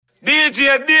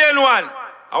DJ DN1.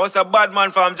 I was a bad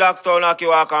man from Jackstown,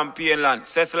 Akiwa campaign land.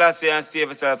 Cecil and Steve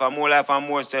yourself, and more life and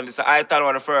more strength. This is I Tell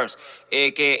One the First,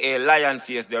 aka Lion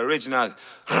Face, the original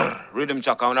rhythm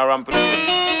chaka on a ramp.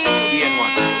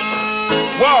 DN1.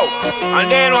 Wow!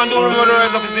 And DN1 do remember the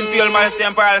rest of his imperial majesty and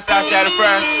Empire Star the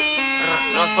first.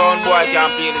 No sound boy can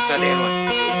play this and DN1.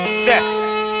 Say,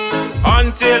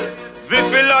 until the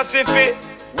philosophy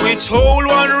which whole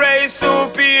one race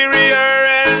superior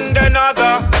and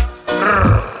another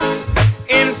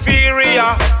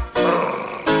inferior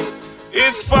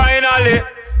is finally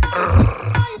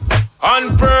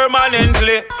and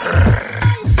permanently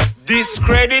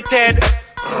discredited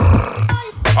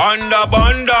and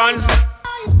abandoned.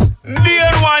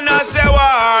 DN1 a say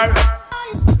war,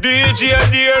 DJ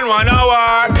DN1 a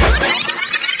war.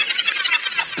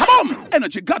 Come on,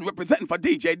 Energy God representing for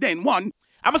DJ DN1.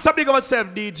 I'm a big of myself,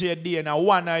 DJ DN, and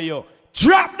one of you.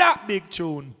 Drop that big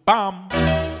tune, bam.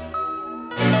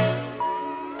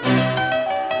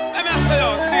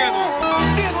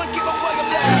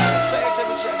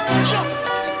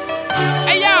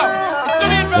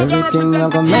 Everything you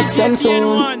gonna make sense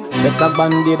soon. Take a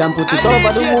band-aid and put it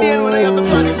over the wound.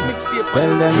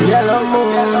 Tell them yellow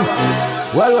moon.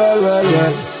 Well.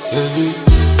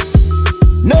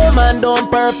 No man don't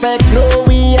perfect. No,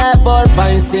 we have our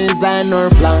vices and our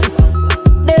flaws.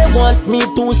 They want me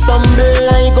to stumble.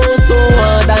 I go so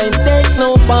hard, I take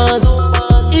no pause.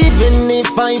 Even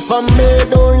if I fumble,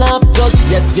 don't laugh just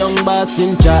yet. Young boss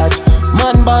in charge.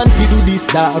 Man born fi do this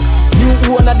dog. You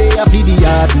wanna day a fi the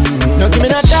yard. Now give me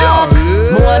that dog.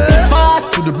 Me want it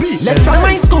fast. To the beat. Left from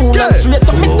my school and straight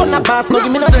up me turn a pass. Now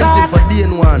give me that dog.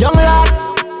 Young lad,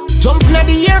 jump in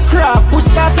the aircraft. Push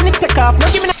start and it take off. Now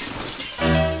give me that.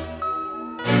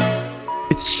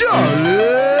 It's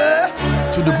Charlie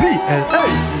to the BLACK. Oh,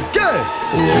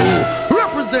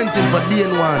 representing for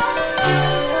DN1.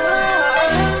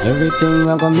 Everything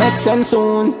I gonna make sense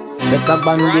soon. Take a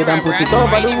band-aid and put it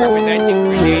over the wound.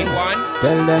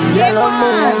 Tell them yellow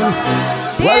moon.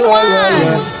 Well.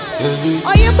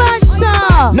 Oh, you bad,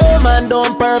 sir. No man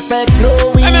don't perfect.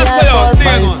 No, we have our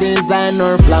vices and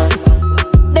our flaws.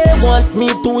 They want me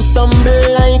to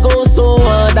stumble. I go so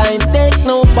hard, I take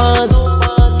no pause.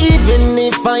 Even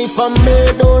if I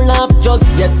fumble, don't laugh just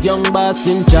yet. Young boss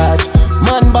in charge.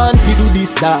 Man born fi do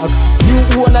this dog.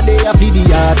 You wanna day a fi the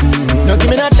yard. Now give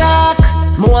me that dog.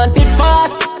 Me want it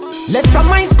fast. Left from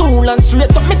my school and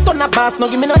straight up me turn a boss. Now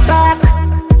give me no talk.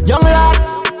 Young lad,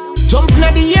 jump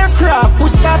in the aircraft.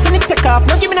 Push start and it take off.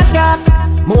 Now give me no talk.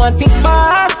 Me want it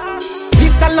fast.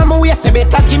 Pistol on my waist, you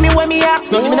better give me when me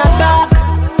ask. Now give me no talk.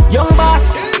 Young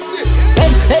boss.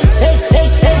 Hey.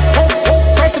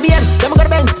 First to the end, them go to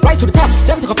bend. Rise to the top,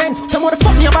 them take offense. Them wanna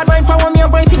fuck me a bad mind, for me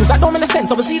and buy things that don't make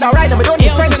sense. I will see that right, and we don't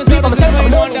need friends. Sleep on myself, I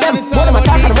don't need them. One of my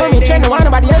talk, and I'm trend, and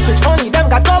nobody else, which only them.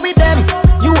 Got go with them.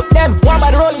 You with them, one by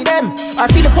the rolling them. I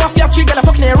feel the puff, you have trigger, I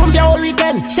fucking in a room for all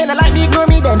weekend. Say no like me, ignore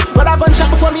me then. But I gun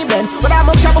shot before me blend. But I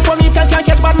mug shot before me tell. Can't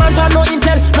catch bad man, got no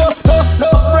intel. No,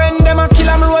 friend them, I kill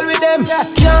them, roll with them.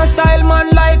 Can't style man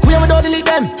like we don't delete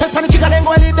them. Test pan the chicken, then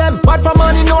go leave them. Bad for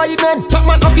money, no I eat men. Talk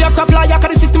man up, you have top lie,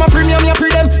 cause the system of premium, you pre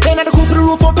them. Then at the coop to the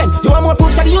roof open. You want more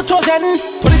proofs that you chosen.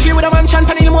 23 with a mansion,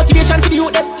 panel motivation for the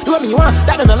youth them. Do what me you want,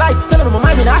 that don't lie. Tell them my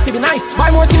mind, me not have to be nice. Buy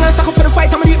more things and stack up for the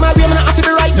fight. I'ma do it my way, I'm not have to be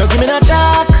right. Now give me that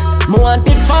dark. Me want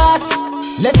it fast.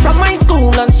 Left from my school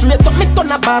and straight up me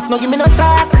turn a boss. Now give me no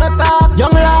talk.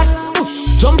 Young lad,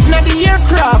 jump in the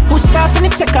aircraft. Push start and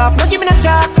it take off. Now give me no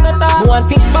talk. Me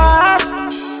want it fast.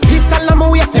 Pistol on my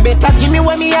waist, you better give me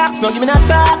when me ask. Now give me no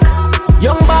talk.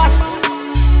 Young boss,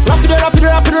 rap it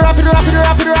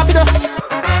up.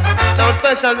 Now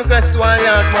special request to one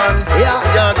yard man. Yeah.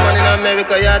 Yard man in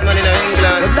America, yard man in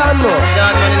England. You don't know.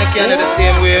 Yard man in Canada the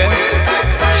same way.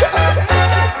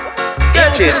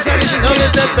 Get it. Now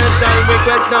it's a special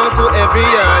request now to every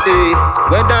yardie.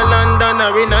 Whether London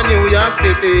or in a New York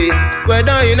City.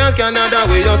 Whether in a Canada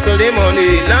we hustle the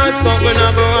money. Not something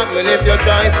a go happen if you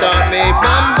try stop me.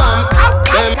 Bam bam.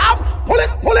 Out. Pull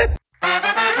it.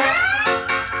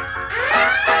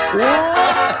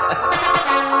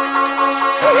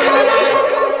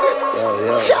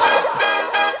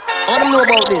 I don't know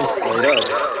about this.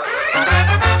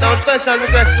 Now special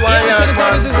request to one yard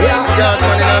man. Yard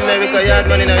man in America, yard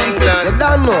man in England. You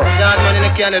don't know. Yard man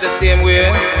in Canada the same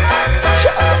way.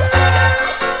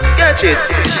 Catch it.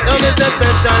 Now it's a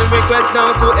special request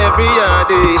now to every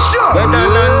yardie. Whether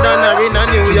London or in a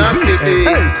New York City.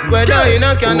 Whether in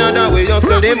a Canada we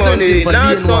hustle the money.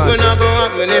 Not something a go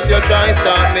happen if you try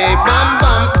stop me. Bam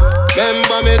bam.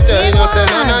 Remember me tell you say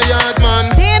none a yard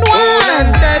man. Cool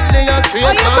and deadly a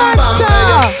straight bam bam.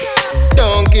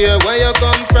 Don't care where you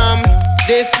come from.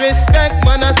 Disrespect,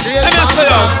 man, I straight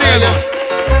bam bam.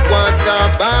 What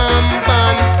a bam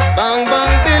bam, bang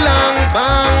bang bilang,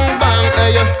 bang bang,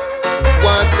 hey.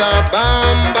 What a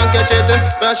bam bang, catch it,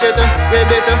 flash it,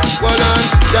 grab it, hold on.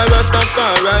 Jah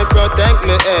Rastafari protect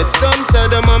me head. Some say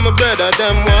them on my brother,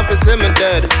 them want to see me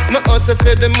dead. Me hustle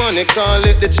for the money, call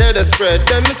it the cheddar spread.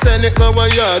 Then me send it go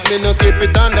a yard, me no keep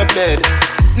it on the bed.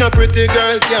 No pretty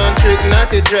girl can't trick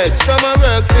naughty dreads. From a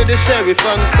work for the sheriff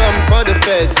and some for the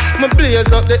feds. Me blaze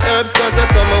up the herbs cause I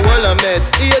saw my wall of meds.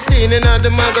 18 in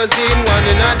the magazine, 1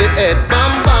 in the head.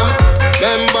 Bam bam.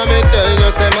 Remember me tell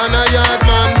you say man a yard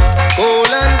man.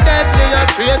 Cool and deadly a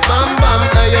straight bam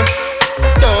bam. Hey,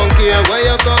 don't care where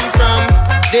you come from.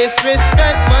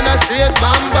 Disrespect man a straight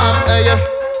bam bam. Hey,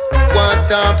 what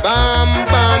a bam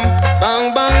bam.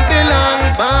 Bang bang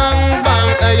bilang bang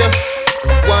bang. Hey,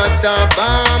 what a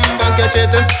bam bang, catch it,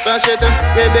 flash it,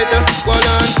 grab it, hold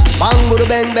on. Bang, budu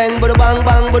bang, bang, budu bang,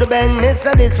 bang, budu bang.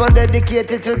 This one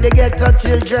dedicated to the ghetto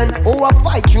children who a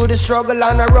fight through the struggle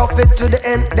and a rough it to the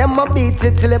end. Them a beat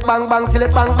it till it bang, bang, till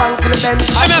it bang, bang, till it bend.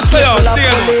 I'm a say out,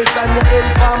 police and you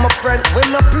inform a friend. We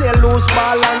no play loose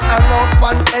ball and hang out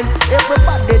on ends.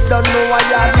 Everybody don't know why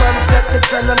yard man set the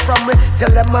trend. And from me,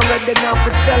 tell them I'm ready now to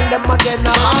tell them again.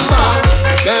 Bang, bang.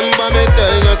 Remember me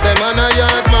tell you say man a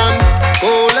yard man.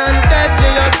 Cool and deadly,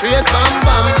 a straight bam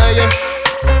bam, hey.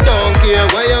 Don't care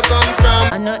where you come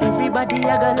from. I know everybody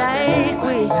I go like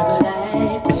we.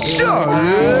 It's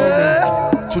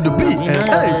Charlie to the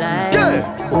BLAC.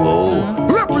 Oh,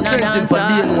 representing for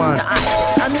DN1.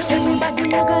 I know everybody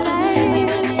I go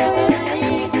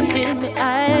like. Still me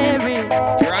irie.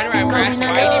 You're on right, Brass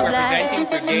Whitey representing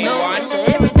for DN1. So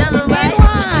every time I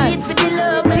rise, beat for the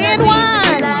love.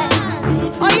 DN1.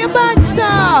 Oh, you bad,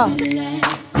 sir.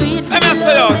 Let me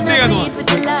say out, DN1.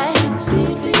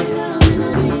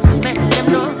 Make them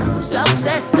know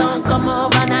success don't come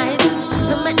overnight.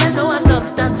 Don't make them know a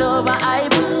substance over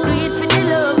hype. Do it for the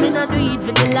love, me not do it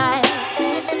for the light.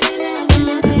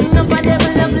 Enough of them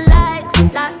love likes,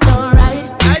 that's alright.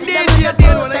 See them in the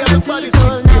post and the tweet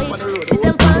all night. See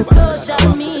them on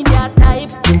social media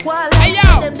type. While I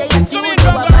see them, they are still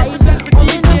overwise.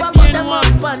 Me never put them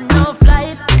up on no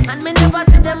flight. And me never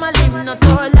see them a live no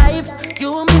tour life.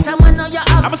 You miss a man, now you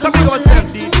have so much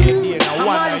life. I'm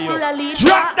all still a lead.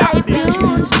 Drop that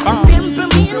Simple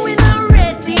mean we not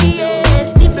ready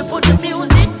yet. If we put the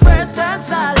music first,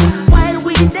 that's all. While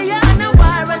we there on a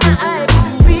war and a hype.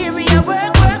 Free a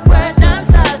work,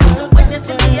 dance all. When you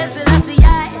see me, yes, I see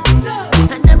I.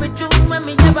 And every tune when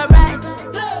me ever write.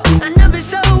 And every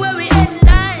show where we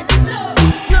headline.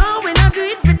 No, we not do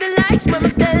it for the likes, but me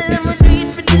tell them we do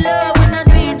it for the love. We not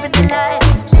do it for the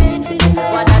likes.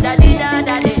 What da di da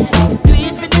da di. Do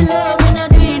it for the love, we not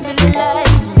do it for the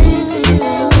likes.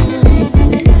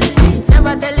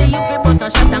 Never tell you if you bust a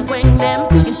shot and quench them.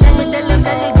 Instead we tell you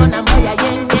sell it gun and buy a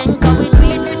yen yen. Cause we do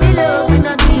it for the love, we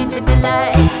not do it for the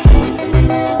likes.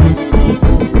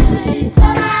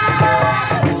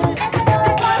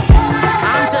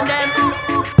 Onto them,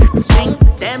 swing.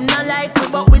 Them not like we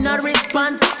but we not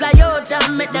respond. Fly out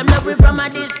and make them love we from a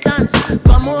distance.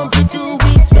 Come home for 2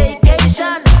 weeks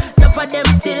vacation. Enough of them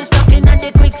still stuck in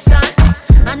the quicksand.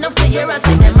 Enough to hear us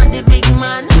say them are the big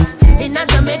man. In a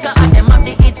Jamaica and them have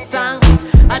the hit song.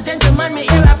 A gentleman me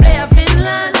hear a play a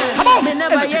Finland. Me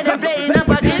never hear them play in a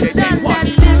Pakistan. That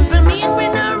simple mean we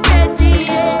not ready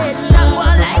yet. That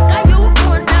one like a you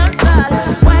on dancehall.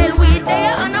 While we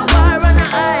there on a war and a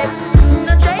hype.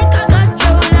 No take a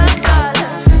control and all.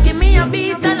 Give me a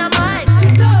beat and a mic.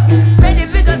 Ready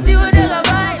for the studio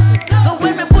voice. But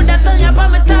when me put that song up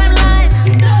on my timeline.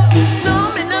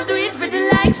 No, me not do it for the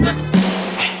likes, man.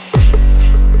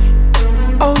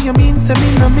 Oh, you mean say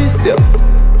me no miss you?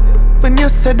 When you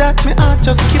say that, me heart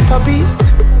just skip a beat.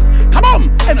 Come on,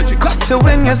 energy. Cause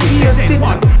when you see you sit,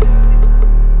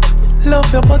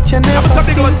 love you but you never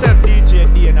see. DJ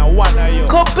DN1 of you.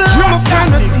 Couple of my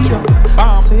friends will see you.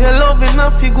 Say you love it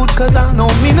not feel good cause I know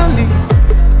me no live.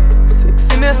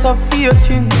 Sexiness I feel your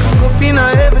thing. Cock up in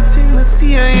everything I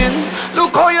see you in.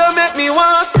 Look how you make me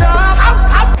want to stop.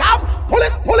 Come, pull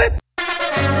it.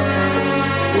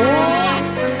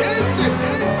 Oh, easy.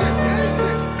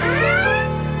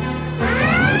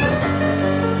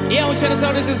 Yo, check this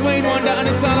out, this is Wayne Wonder and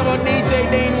it's all about DJ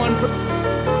DN1.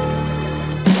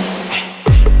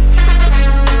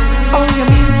 Oh, you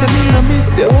mean say me no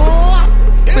miss you?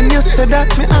 When you say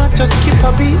that, me heart just skip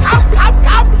a beat.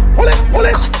 Come, pull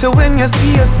it. Cause when you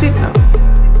see you sit now,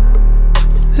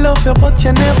 love you but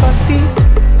you never see.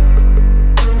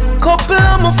 Couple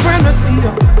of my friends will see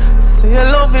you. Say you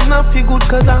love it not feel good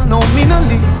cause I know me no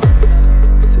live.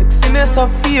 Sexiness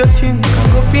of fear thing,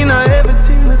 cock up in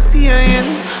everything I see you in.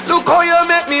 Look how you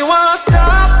make me want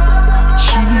stop.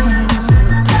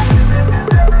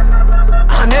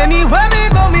 And anywhere me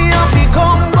go, me have to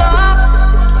come back.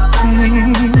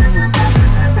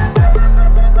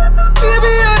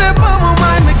 Baby, you're the palm of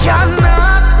mine, me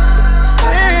cannot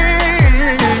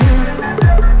say.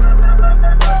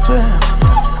 Swear,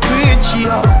 stop screeching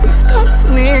up, stop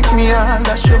snake me out.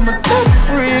 I show my top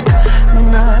freak, me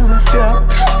nah left you.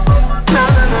 Nah.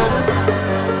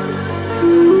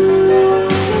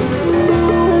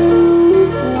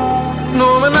 No,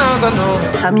 me nah gonna know.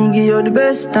 I me give you the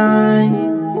best time.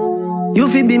 You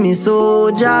fi be me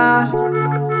soldier.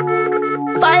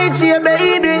 Fight for your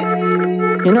baby.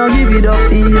 You know give it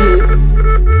up easy.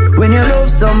 When you love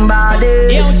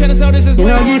somebody, you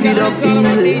know give it up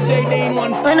easy.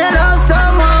 When you love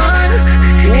someone,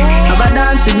 have a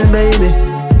dance with me, baby.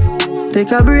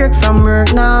 Take a break from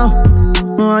work now.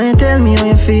 No, you tell me how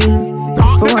you feel.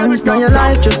 For once now your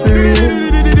life just be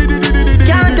real.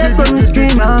 Can't take when we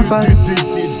scream and fall.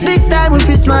 This time we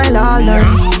fi smile all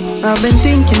night. I've been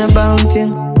thinking about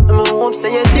you. I hope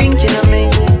say you're thinking of me.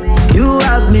 You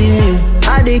have me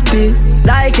addicted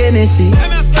like Hennessy,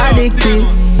 addicted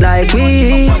like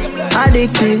weed,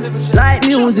 addicted like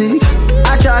music,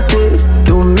 attracted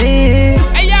to me,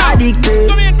 addicted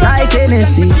like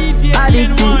Hennessy,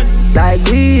 addicted like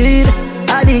weed,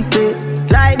 addicted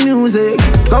like music.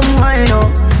 Come wind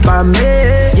up for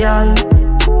me, girl.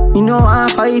 You know I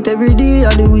fight every day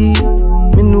of the week.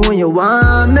 Me know you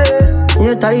want me.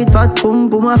 You tight fat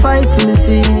pump, I fight for me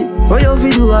see. What you fi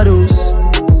do a those?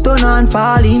 Turn on,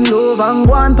 fall in love and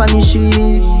go and punish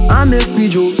it. I make me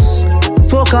juice.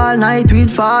 Fuck all night we'd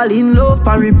fall in love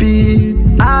and repeat.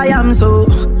 I am so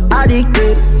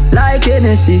addicted like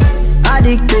Hennessy,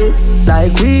 addicted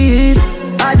like weed,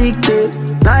 addicted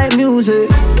like music,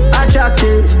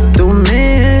 attracted to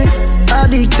me,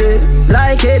 addicted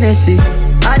like Hennessy,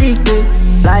 addicted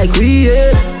like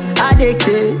weed,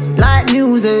 addicted like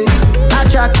music,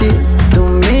 attracted to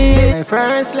me. My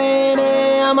first lady,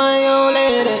 I'm my old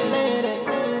lady.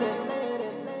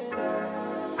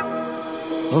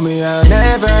 Oh, me, I'll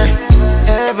never,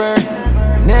 ever,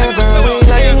 never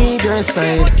will I leave your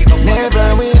side.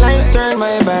 Never will I turn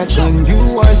my back on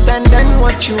you or stand and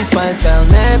watch you fight. I'll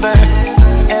never,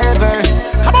 ever,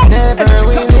 never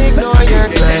will ignore your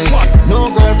cry. No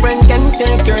girlfriend can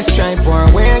take your stripe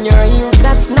or wear your heels,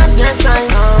 that's not your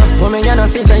size. Woman, you know,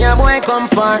 see, say your boy come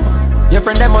far. Your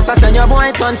friend them must have said your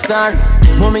boy turn star.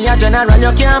 Mommy a general,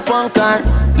 you can't punk her.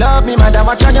 Love me, mother,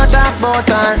 watch how you talk about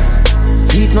her.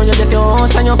 See it now you get your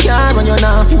house and your car, and you not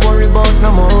have to worry about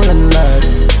no more than that.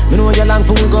 Me know you long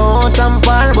for go out and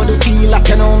par, but you feel like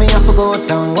you know me have to go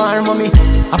out and war, mommy.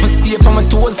 Have to stay from my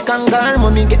toes, kangar,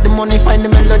 mommy. Get the money, find the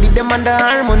melody, them and the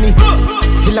harmony.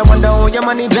 Still I wonder how you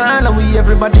manage all, and we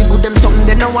everybody good them something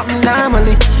they know what me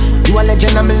normally. You a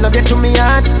legend and me love you to me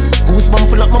heart. Goosebumps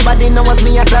full up my body, now was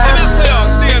me a talk.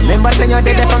 Remember saying you're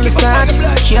dead from the start.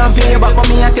 Can't pay you back, but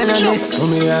me I tell you this. For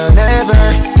me I'll never,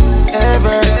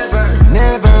 ever,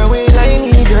 never will I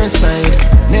leave your side.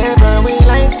 Never will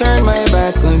I turn my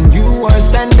back on you or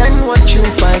stand and watch you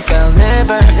fight. I'll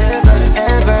never,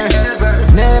 ever,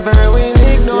 never will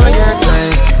ignore your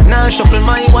cry. Now shuffle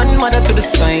my one mother to the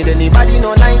side. Anybody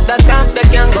know like that top they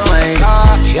can go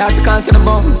hide. She had to call to the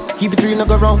bone, keep it real no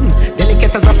go round.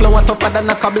 Delicate as a flower, tougher than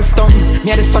a cobblestone.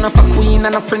 Me a the son of a queen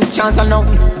and a prince chance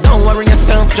alone. Don't worry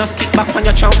yourself, just kick back on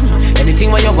your chow.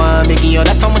 Anything what you want, me give you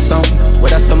that on my sound.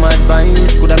 Whether some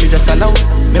advice, could I be just alone?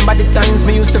 Remember the times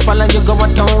me used to follow you go a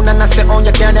town, and I say oh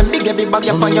you care them big every bag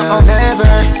you on your own. Never,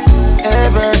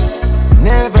 ever,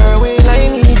 never will I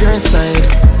leave your side.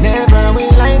 Never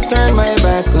will I turn my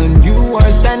back on you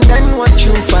or stand and watch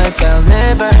you fight. I'll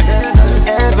never,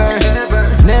 ever,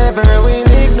 never will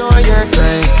ignore your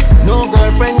cry. No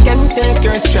girlfriend can take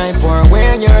your stripe or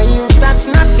wear your heels, that's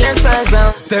not their size.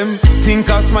 Them think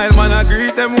I smile, man, I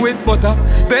greet them with butter.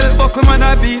 Bell buckle, man,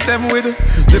 I beat them with.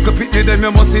 Little pitney, them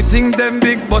you must think them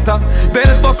big butter.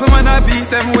 Bell buckle, man, I beat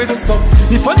them with. So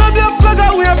if I know the flag,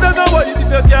 I wave them away. If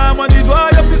you can't manage,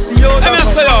 why you this the other? I'm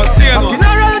say out, a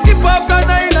funeral keep after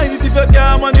 9 night. If you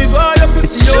can't manage, why you this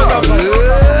the other?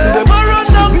 So them a run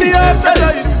down the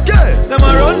afterlife. Them a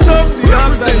run down the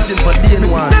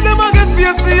afterlife. Say them a get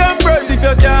feisty and bright. If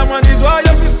you can't manage, why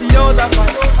you this the other?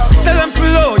 Tell them to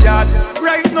low yard.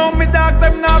 Right now me dog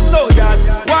them not low yard.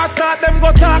 Why start them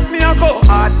go talk me and go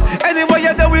hard. Anyway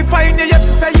you do we find you, yes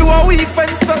you say you a weak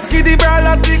fence. Just give the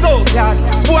brawlers the go yard.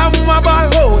 Boy my ball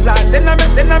whole lot. Then I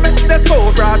make the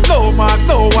so broad. No mark,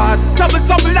 no word. Trouble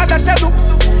that I tell you.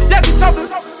 Yeah the trouble.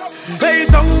 Hey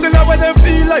jungle where them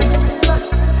feel like.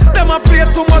 Them a play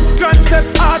too much Grand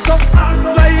Theft Auto.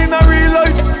 Fly in a real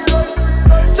life.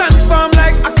 Transform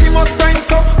like Optimus Prime.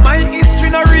 So my history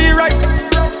no rewrite.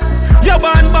 Your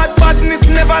born bad badness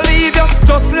never leave you.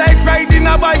 Just like riding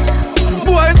a bike.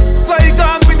 Boy, fly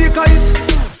gone with the kite.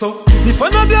 So if I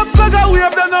no black flag we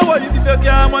have done a white. If you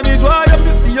can't manage, why you have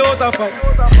to stay out of fight?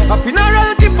 A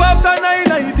funeral tip after 9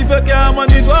 night. If you can't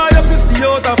manage, why you have to stay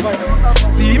out of fight?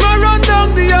 See me run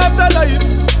down the afterlife.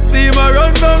 See me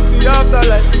run down the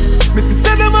afterlife. Missy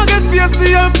said them a get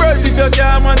feisty and bright. If you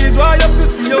can't manage, why you have to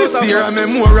stay out of fight? This year a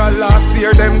memorial, last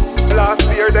year them.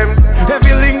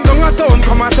 Every link down a town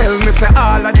come and tell me say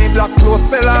all of the black clothes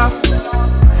sell off.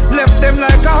 Left them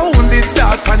like a wounded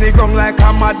dog, and the ground like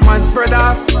a madman spread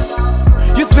off.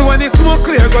 You see when the smoke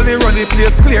clear, gully run the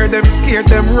place clear. Them scared,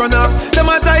 them run off. Them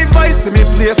a drive by, see me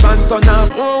place and turn off.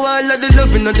 Oh, all of the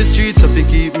loving on the streets, if you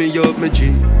keep me up, my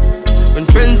G. When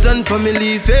friends and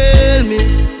family fail me,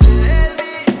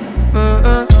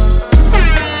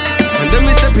 and then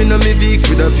me stepping on me Vicks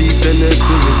with a beast then next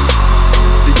to me.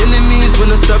 The enemies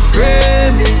wanna stop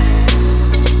praying me.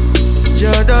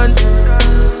 Jordan,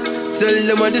 tell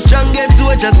them I'm the strongest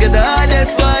soldiers get the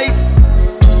hardest fight.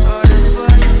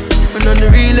 And on the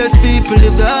realest people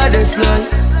live the hardest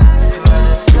life.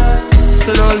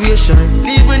 Sun always shine,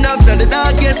 even after the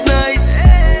darkest night.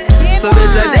 So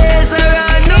better days are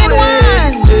on the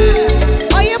way.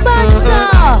 Oh, you back, sir?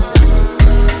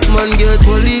 Man get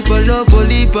polipa love,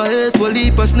 polipa hate,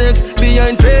 polipa snakes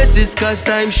behind faces, cause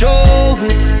time show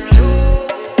it.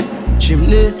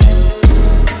 Chimney.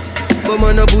 But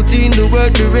man a put in the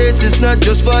work, the race is not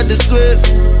just for the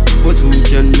swift, but who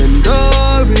can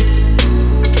endure it?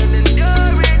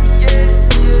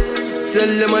 Tell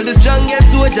them all the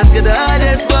strongest soldiers get the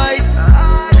hardest fight.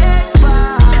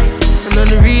 And all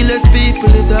the realest people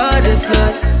live the hardest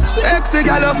life. Sexy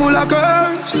gal full of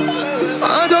curves.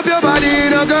 Hand up your body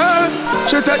in a girl.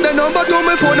 She take the number to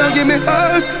my phone and give me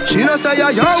hers. She no say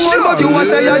you're one, but you a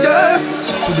say you're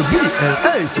yes. To the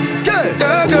B-L-A-C-K.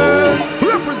 Yeah, girl.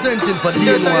 Representing for the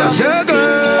yes, yeah, girl.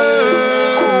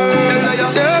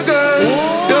 Yeah, girl.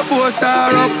 Your boss are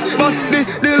up, but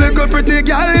the little pretty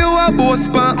girl you a boss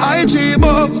pan IG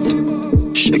but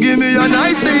she give me a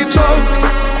nice deep choke.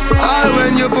 All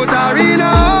when you put her in a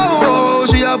hole,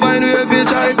 she a find way fi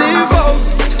try default.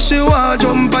 She want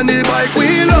jump on the bike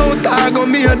wheel out. I go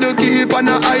me to keep on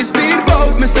a high speed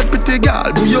boat. Me say pretty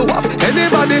girl, do you have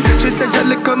anybody? She said you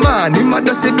little man, him a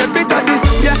does it baby daddy.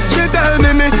 Yeah, she tell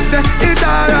me say it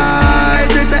alright.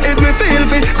 She say if me feel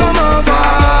fit, come over.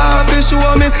 She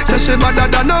show me, say she better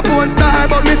than a porn star.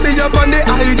 But me see you on the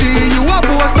IG, you a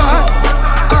poster.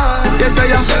 Yes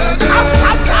I am.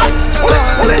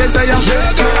 Yes I am.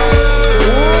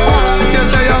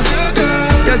 Yes I am.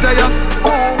 Yes I am.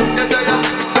 Yes I am.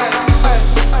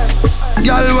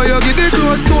 Girl, where you get the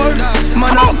close door?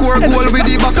 Man a score goal with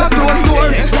the back a close door.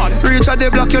 Reach at the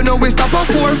block, you know we stop a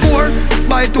 4-4.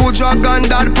 Buy 2 dragon,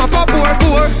 that pop a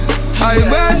pour.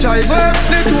 Highway, driver,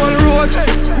 the toll road.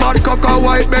 Bad cock a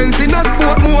white Benz in a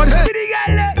sport mode.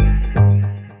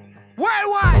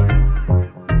 Worldwide.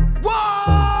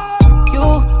 You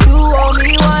owe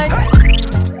me one.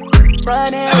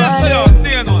 Run it.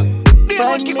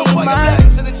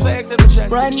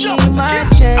 Run me my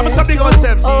chest.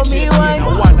 Owe me one.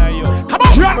 Come on,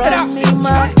 drop it up.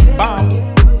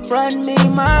 Run me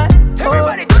my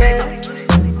chest.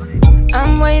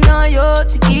 I'm waiting on you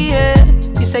to get.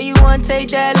 You say you won't take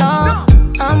that long.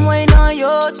 I'm waiting on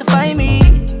you to find me.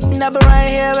 And I'll be right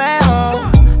here at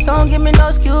home. Don't give me no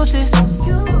excuses.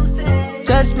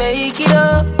 Just make it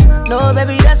up. No,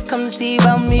 baby, just come see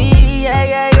about me.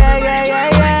 Yeah.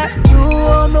 You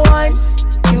owe me one.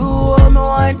 You owe me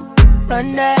one.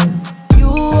 Run that. You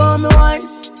owe me one.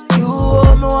 You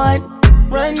owe me one.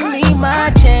 Run me my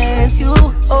chance. You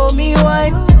owe me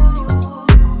one.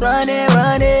 Run it.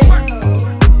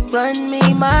 Run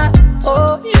me my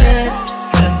chance.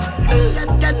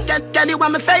 Girl, you are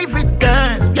my favorite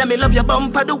girl. Yeah, me love your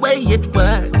bumper the way it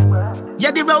works.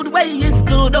 Yeah, the roadway is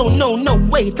good. Oh no,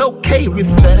 wait, okay,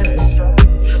 reverse.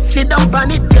 Sit down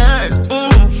on it,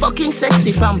 girl. Fucking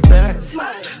sexy from birth.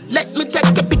 Let me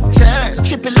take a picture.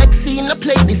 Triple X seeing a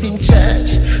play this in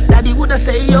church. Daddy woulda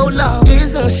say, yo, love,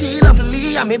 isn't she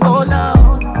lovely? I'm a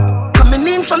baller. Coming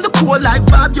in from the cold like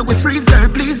Bob, you will freeze, girl.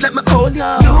 Please let me hold you.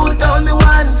 You told me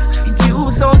once, it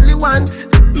use only once.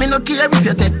 Me no care if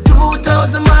you take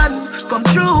 2,000 man. Come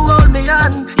true, hold me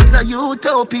on. It's a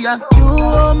utopia. You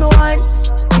owe me one.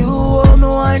 You owe me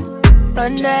one.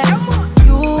 Run that.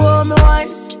 You owe me one.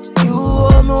 You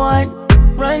owe me one.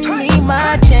 Run me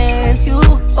my chance. You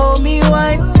owe me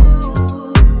one.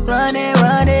 Run it.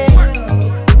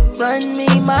 Run me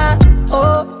my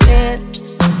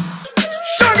chance.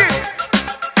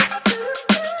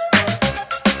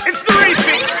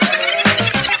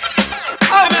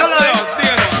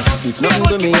 If nothing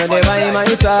to me, you're never in my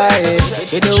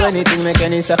side. You do anything, make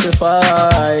any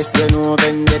sacrifice. You know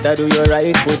when better do you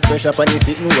right. Put pressure on the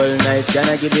sitting all night. Can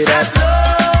I give you that?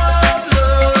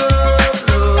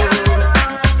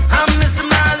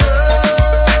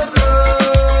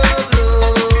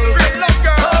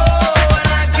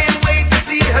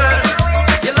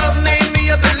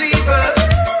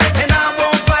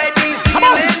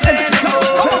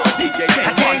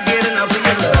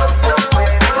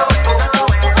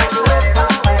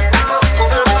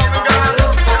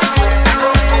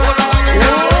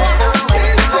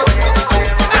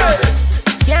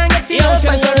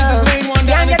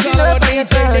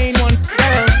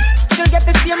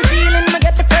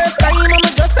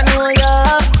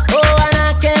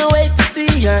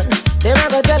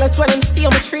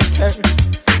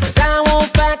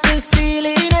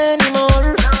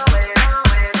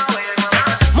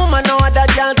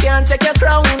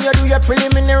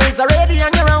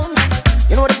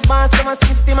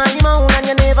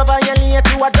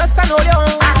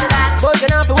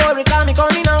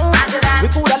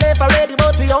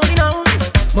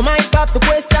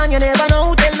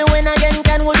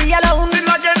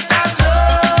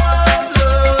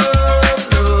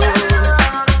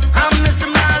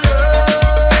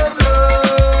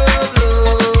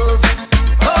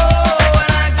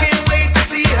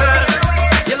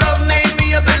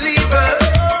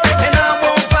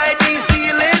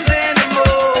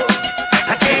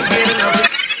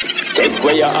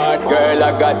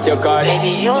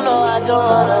 Baby, you know I don't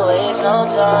wanna waste no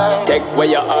time. Take away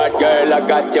your heart, girl, I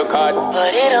got your card.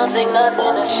 But it don't take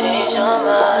nothing to change your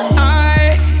mind.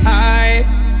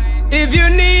 If you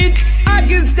need, I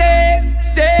can stay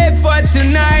for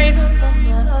tonight.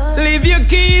 Leave your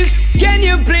keys, can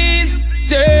you please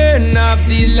turn up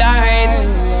the lights?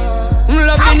 I'm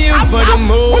loving you for the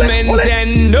moment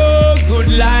and no good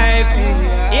life.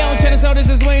 Yo, check this out, this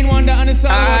is Wayne Wonder on the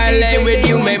song. I lay with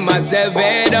you, make myself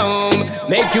at home.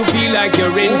 Make you feel like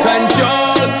you're in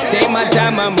control. Take my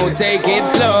time, I'm gonna take it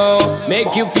slow.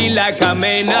 Make you feel like I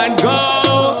may not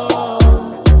go.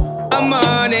 I'm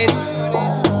on it,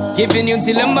 giving you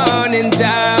till the morning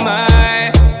time.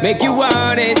 I make you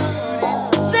want it.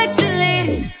 Sexy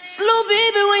ladies, slow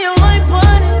baby when you wine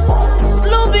on it.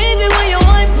 Slow baby when you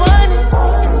wine on it.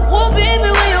 Whoa baby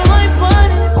when you wine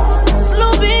on it.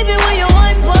 Slow baby when you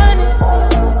wine on it.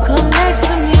 Come next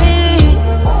to me,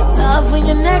 love when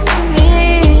you're next to me.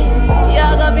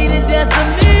 Y'all gonna be the death of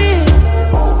me.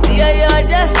 Yeah, your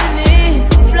destiny,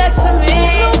 flex to me.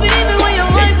 Slow baby when you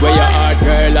wine on it. Take where your heart,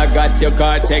 girl, I got your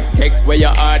card. Take where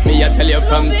your heart, me I tell you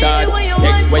from start.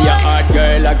 Take where your heart,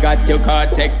 girl, I got your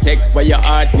card. Take where your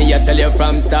heart, me I tell you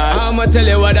from start. I'ma tell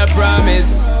you what I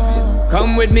promise.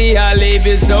 Come with me, I'll leave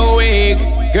you so weak.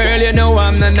 Girl, you know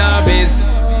I'm the novice.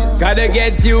 Gotta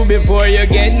get you before you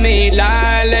get me.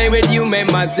 Lay with you,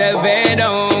 make myself at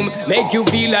home. Make you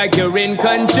feel like you're in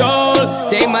control.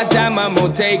 Take my time, I'm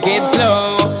gonna take it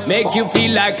slow. Make you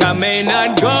feel like I may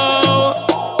not go.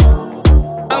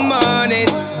 I'm on it,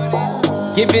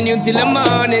 giving you till the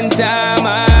morning time.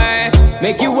 I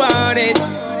make you want it.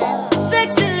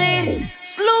 Sexy ladies,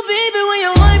 slow baby when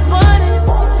you wine on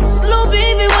it. Slow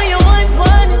baby when you wine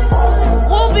on it.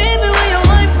 Whoa baby when you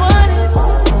wine on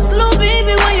it. Slow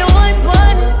baby when you wine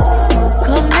on it.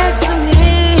 Come next to me,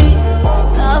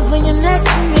 love when you're next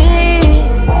to me.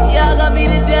 Y'all gonna be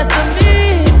the death of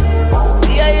me.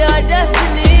 Yeah, your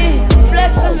destiny,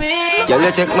 flex to me. Girl,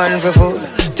 you take man for food.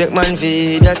 Take man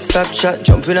feed that stop chat.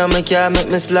 Jumping on my car,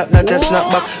 make me slap like a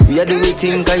snapback. We are the way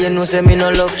thing, cause you know say me no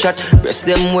love chat. Breast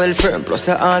them well firm, plus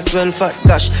the ass well fat.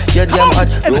 Gosh, you're damn hot,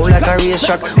 roll like a race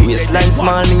track. Waistline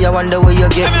small, me I wonder where you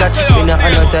get that. Me not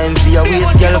have no time for your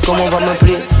waist, girl, come over my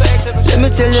place. Let me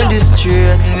tell you this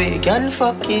straight. We can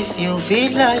fuck if you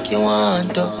feel like you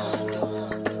want to.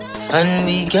 And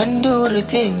we can do the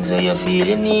things where you feel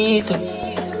you need to.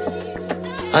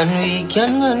 And we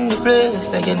can run the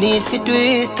place like you need to do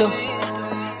it too.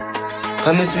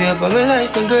 Come and sweep on my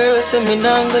life, my girl, say me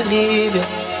not gonna leave you.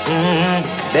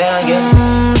 There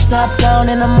again. Top down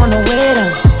and I'm on the way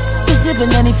down. Been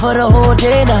sipping any for the whole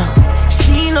day now.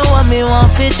 She know what me want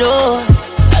for do.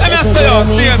 I let her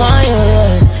me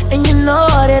fire, and you know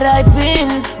that I've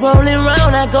been rolling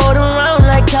round, I go around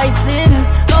like Tyson.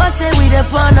 No, I say we the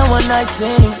fun a one night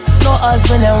thing. No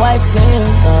husband and wife team.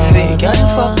 We can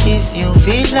fuck if you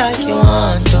feel like you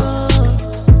want to.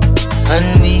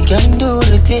 And we can do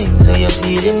the things where you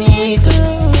feel you need to.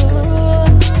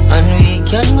 And we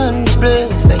can run the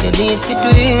place like you need to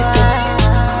do it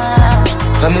too.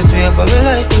 Come and sweep on my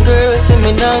life, my girl, say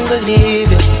me not gonna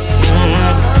leave you.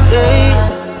 Hey,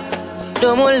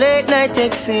 no more late night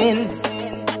texting.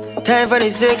 Time for the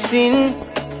sexing.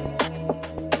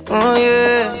 Oh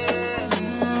yeah.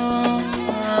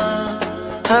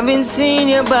 I've been seeing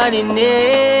your body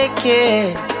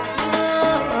naked,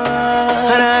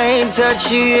 and I ain't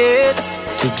touched you yet.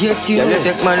 To get you, yeah,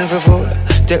 take man for food,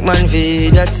 take man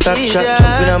for that stop shot.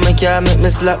 Jumping on my car, make me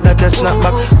slap like a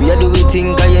snapback. We are do we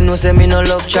think, cause you know say me no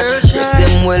love chat. Dress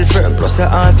them well firm, plus the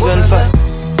ass when fat.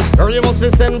 Girl, you must be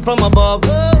sent from above.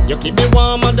 You keep me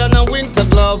warmer than a winter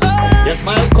glove. Your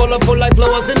smile colorful like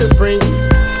flowers in the spring.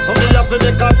 So me have to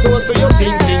make a toast to your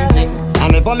ting, ting, ting. I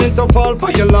never meant to fall for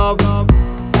your love, but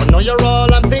now you're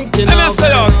all I'm thinking of.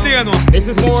 This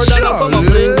is more than a summer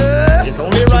fling. It's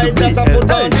only right that I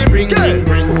put on the ring, ring,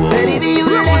 ring.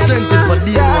 Represented for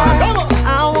Day One.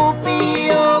 I won't be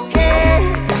okay.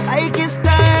 I can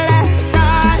start like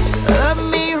start. Love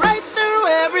me right through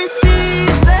every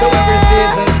season. To every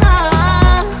season.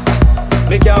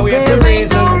 Make your way to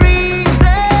reason. No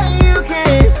reason you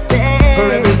can't stay. For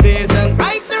every season.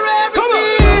 Right through every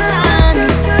season.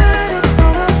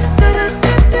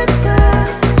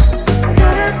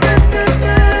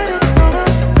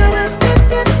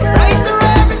 Right through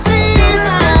every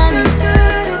season.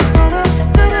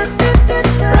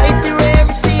 Right through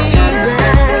every season.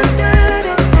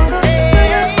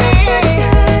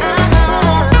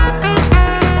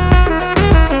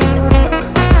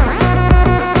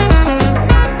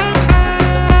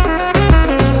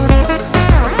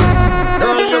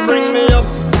 Girl, you bring me up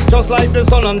just like the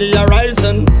sun on the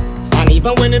horizon. And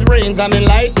even when it rains, I'm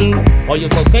enlightened. Oh, you're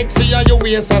so sexy and your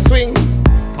waist a swing.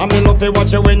 I'm in love to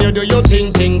watch you when you do your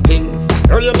ting, ting, ting.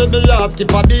 Girl, you make me heart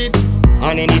skip a beat.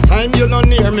 And anytime you're not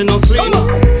near me, no sleep.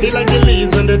 Feel like the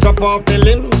leaves when they drop off the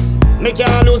limbs. Make you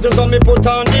lose it, so me put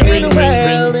on the ring, ring,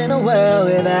 ring. In a world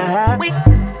with a hat.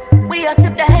 We are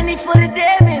sip the Henny for the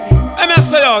day, baby.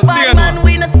 Bad man,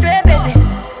 we no stray, baby.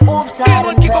 Oops, I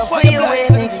didn't fell for you,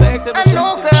 baby. I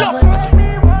know, girl, but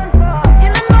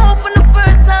and I know from the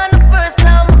first time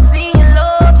I seen your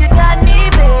love, you got me,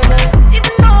 baby.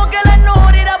 Even though, girl, I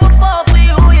know that I would fall for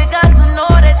you, you got to know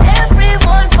that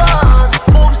everyone falls.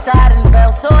 Oops, I didn't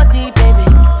fell so deep, baby.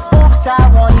 Oops, I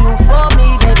want you for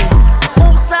me, baby.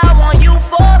 Oops, I want you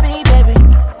for me, baby.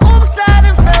 Oops, I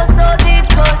didn't fell so deep,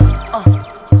 cause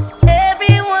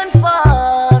everyone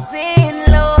falls in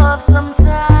love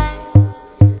sometime.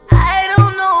 I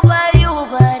don't know about you,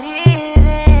 but it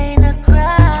ain't a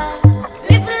crime.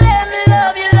 If you let me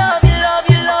love you, love you, love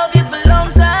you, love you for a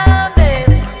long time,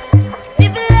 baby.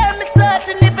 If you let me touch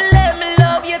and if you let me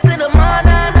love you to the morning.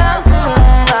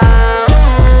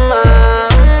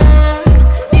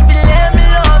 If you let me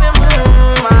love you,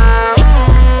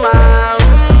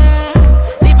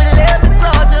 if you let me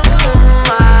touch you,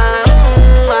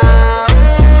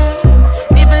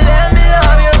 if you let me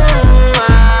love you.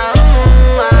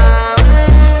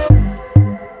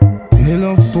 Me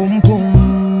love pum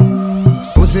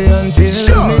pum, pussy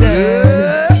until me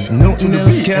dead. Nothing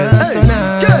else can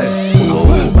survive.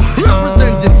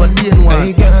 Representing for Day One.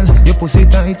 Hey girl, your pussy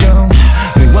tight down.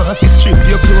 Me want to strip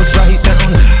your clothes right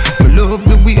down. Me love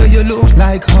the way you look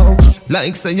like how,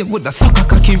 like say you woulda suck a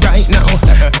cocky right now.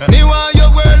 Me want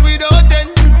your world without end.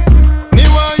 Me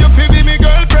want you to be me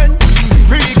girlfriend.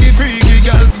 Freaky, freaky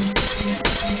girl.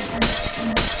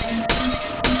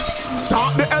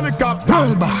 Stop the helicopter.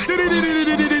 Roll bass.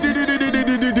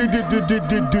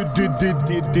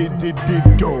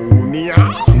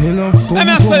 Me love pum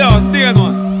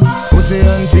pum, pussy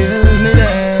until me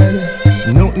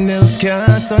dead. Nothing else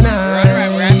can survive.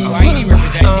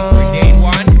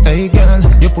 Hey girl,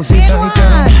 your pussy tight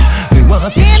down. Me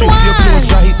want to strip your clothes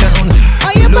right down.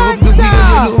 Love the way you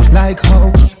look like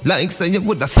how, like say you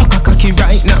woulda suck a cocky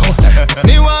right now.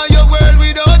 Me want your world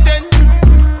without end.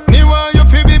 Me want you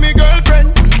to be me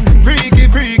girlfriend. Freaky,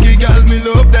 freaky girl, me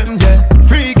love them, yeah.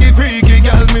 Freaky, freaky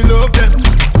girl, me love them.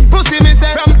 Pussy me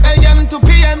say from AM to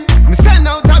PM. Me send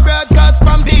out a broadcast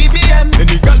from BBM.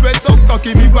 Any girl we so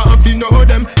cocky, me want to know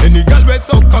them. Any girl we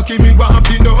so cocky, me want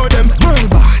to know them. World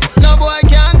boss. No boy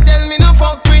can't tell me no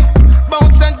fuck with.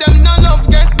 Bout send them no love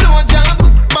get blow job.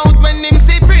 Bout when him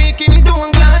see freak him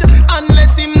don't glad.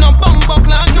 Unless him no bump up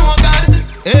like no god.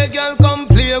 Hey girl come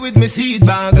play with me seed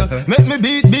bag. Make me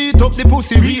beat up the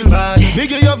pussy real bad. Me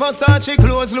give you Versace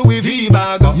clothes, Louis V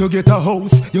bag. You get a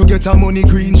house, you get a money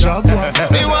green job.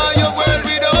 Me want your world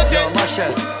without it.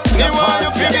 Me want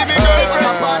you feel me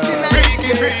girlfriend.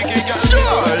 Freaky, freaky girl.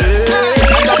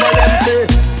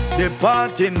 The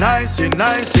party nice,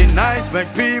 nice,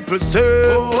 make people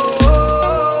say.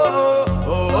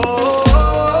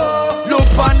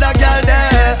 Look on the girl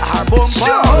there, her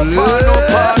bumper up and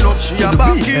up. She a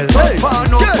back it up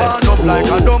and up like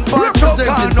a dumper truck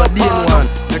and up.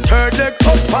 The third leg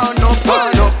up and up.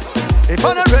 If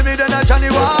I'm not Remy, then I Johnny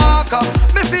Walker.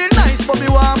 Me feel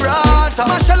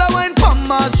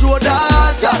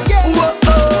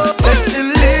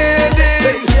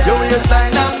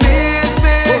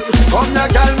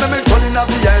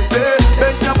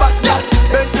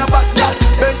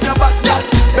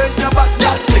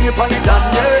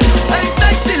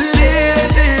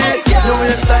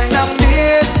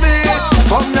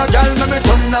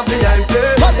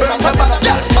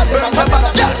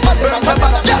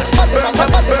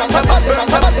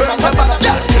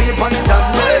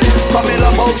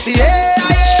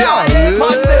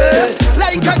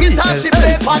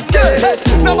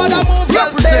Nobody move, girl,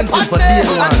 stay pan me.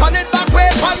 And turn it back way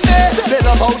pan me. Me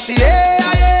love how she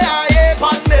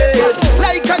pan me.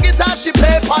 Like a guitar she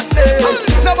play pan me.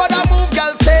 Nobody move,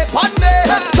 girl, stay pan me.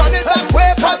 Turn it back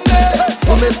way pan me.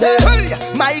 Me say,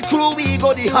 my crew we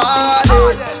go the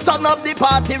hardest. Turn up the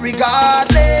party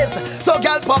regardless. So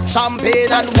girl pop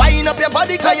champagne and wind up your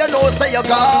body, cause you know say you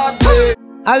got me.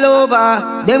 All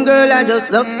over, them girl I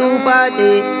just love to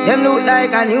party. Them look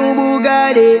like a new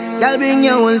Bugatti. Y'all bring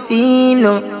your whole team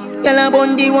now. Y'all a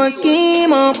Bundy one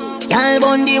scheme up. Y'all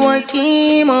Bundy one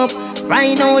scheme up.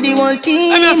 Right now the whole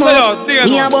team up.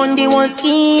 We a Bundy one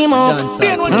scheme up.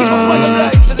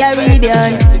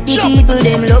 Caribbean, the people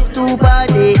them love to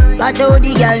party. Watch how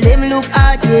the girl them look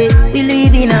at it. We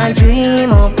live in a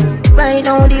dream up. Right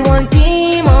now the one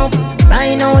team up.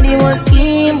 Right now the one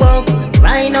scheme up.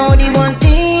 Right now the one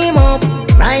team up.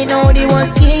 Right now the one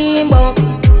scheme up.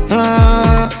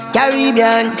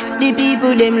 Caribbean, the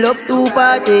people them love to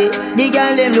party. The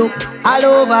girl them look all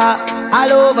over,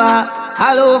 all over.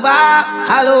 All over,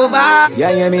 all over.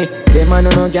 Yeah, hear me? Them man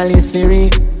no girl is free.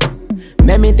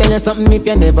 Let me tell you something if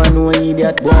you never know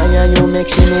idiot boy and you make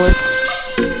she know.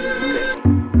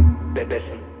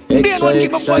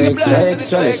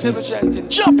 Extra lesson.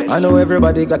 I know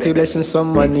everybody got a blessing,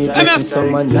 someone need lessons,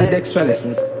 someone need extra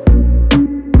lessons.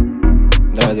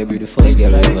 Dog, you be the first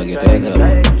girl I ever get head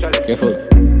up. Careful.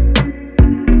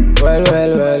 Well,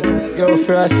 go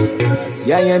for us.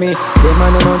 Yeah, hear me? Them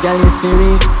man no girl is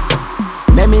free.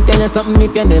 Let me tell you something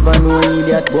if you never know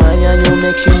idiot boy and you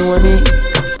make she know me.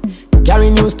 Carry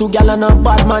news to gal on a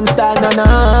bad man style,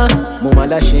 na. Mama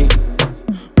da she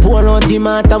pour out the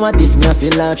matter what this me I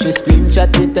feel like she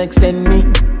screenshot she text send me.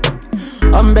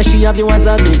 She have you as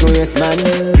a big yes man.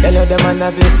 Tell you them and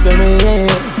have this for me,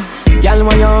 yeah. Gal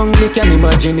when you hungry can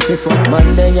imagine if you fuck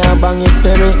man then you bang it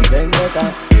for me.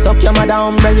 Suck your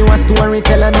mother you a story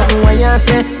tell her nothing what you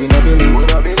say. We no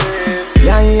believe.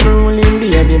 Yeah, ain't ruling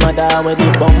baby mother with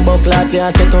the bumbo clot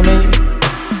you say to me.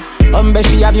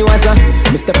 She have you as a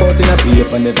Mr. Out in a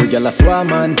beef and every girl a swarm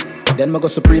man. Then me go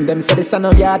supreme them say this a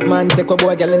no yard man. Take a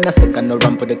boy girl in a second no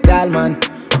run for the tall man.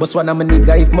 Boss one of my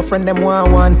nigga if my friend them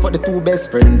want one. For the two best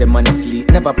friend them on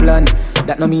sleep never plan.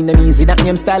 That no mean them easy that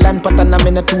name style and pattern I'm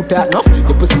in a two talk enough.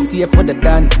 Your pussy safe for the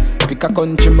done. Pick a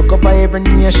country me go by every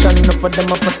nation. Enough for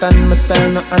them a pattern my style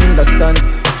no understand.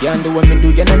 Can't do what me do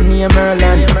you no name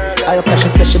Merlin. I hope that she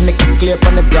say she make it clear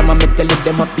from the grammar. Me tell it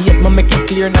them a beat me make it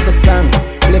clear not the song.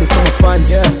 Play this for my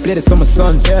fans, play this for my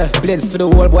sons, play this for the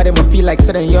whole boy, them a feel like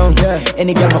sitting young.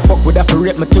 Any girl my fuck with have to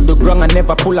rape me to the ground. I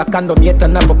never pull a condom yet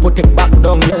and never put it back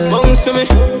down. Bounce to me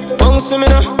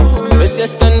now. Rest your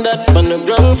stand up on the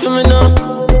ground for me now.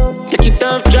 Take it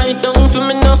off, try it down for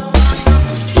me now.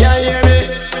 Yeah, hear me?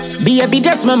 Baby,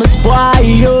 just mama spoil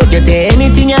you. Get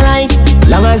anything you like.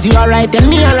 Long as you alright and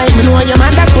me alright. Me know your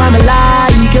man, that's why me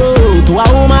like you. To a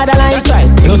woman that like. That's right.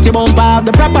 Plus you bump have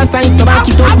the proper sign, so back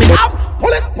it up me there.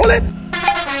 Pull it.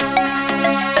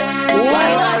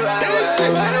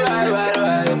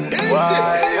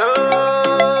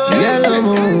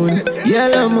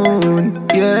 Yellow moon,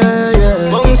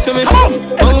 yeah. Bounce to me now.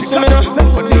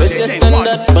 Rest your stand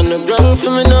up on the ground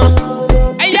for me now.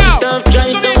 Take it off, try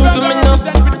it down for me now.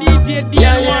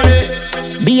 Yeah.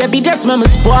 Baby, just mama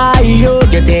spoil you.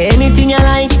 Get anything you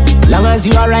like. Long as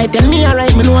you alright and me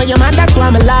alright. Me know your man, that's why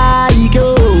me like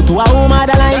you. To a woman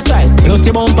that like. That's right. Plus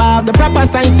you bump have the proper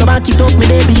sign, so back it up me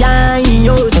there behind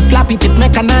you. Just slap it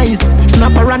mechanized.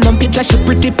 Snap a random picture, she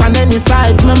pretty pan any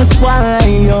side. Mama spoil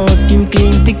you. Skin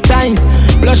clean, thick ties.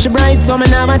 Blush bright, so me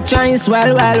never choice.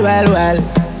 Well.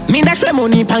 Me dash my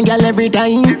money pan girl every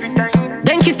time.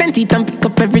 Then kiss them teeth and pick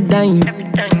up every dime.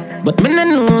 But me no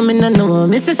know,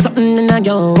 me see something in a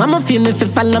yo. I'ma feel me fi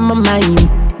fall on my mind.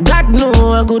 God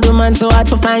know a good woman so hard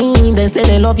to find. They say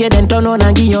they love you, then turn on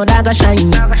and give your dog a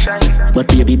shine. But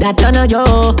baby that turn on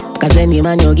yo, cause any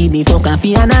man you give the fuck a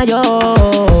fi and a yo.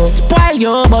 Spoil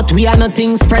you, but we are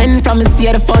nothing's friend. From me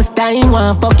see the first time,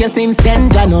 want fuck you since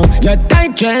then, ya know. Your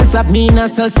tight dress up me in a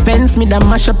suspense. Me da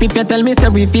mash up if you tell me say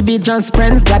we fi be just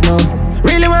friends, God know.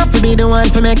 Really want to be the one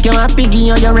to make you a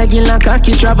piggy on your regular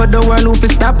cocky. Travel the world who fi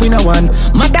stop with no one.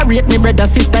 Mother rate me brother,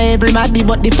 sister, everybody.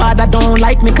 But the father don't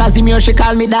like me cause him here she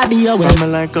call me daddy. Oh well.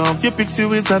 I'm like your pixie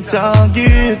is a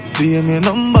target. DM your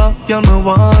number, girl me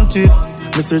want it.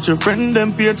 Me search your friend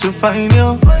them page to find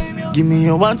you. Give me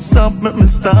your WhatsApp, make me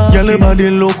start. Girl your body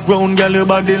look round, girl your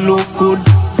body look good.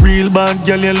 Real bad,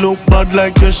 girl, you look bad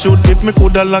like you should. If me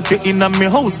coulda lock you in at me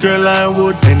house, girl, I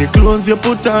would. Any clothes you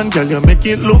put on, girl, you make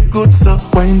it look good, so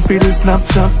wine for the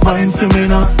Snapchat, wine for me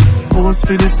now. Post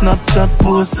for the Snapchat,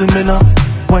 post for me now.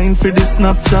 Wine for the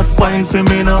Snapchat, wine for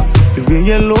me now. The way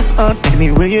you look at,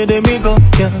 anywhere you dey me go,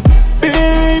 yeah.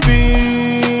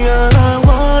 all I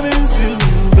want is you,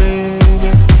 baby.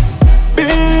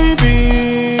 Baby,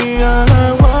 all I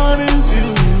want is you,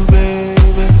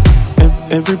 baby.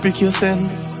 Every pic you send,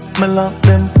 me lock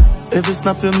them. Every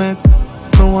snap you make,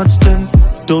 me watch them.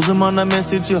 Those man I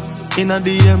message you in a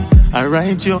DM. I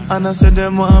write you and I say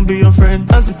them want be your friend.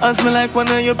 As me like one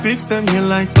of your pics, them you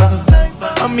like that.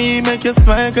 And me make you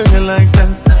smile, girl, you like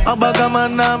that. A bag of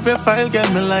man on profile,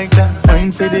 get me like that.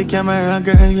 Wine for the camera,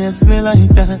 girl, yes, me like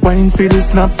that. Wine for the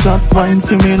Snapchat, wine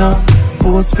for me now.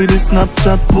 Post for the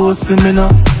Snapchat, post for me now.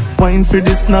 Wine for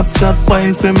the Snapchat,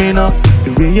 wine for me now.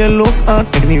 The way you look at,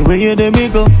 anywhere you there me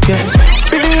go, yeah.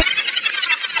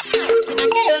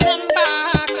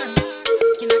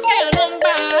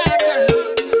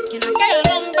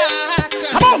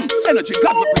 Energy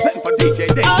God representing for DJ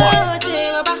Day. Oh,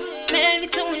 J-Baba, maybe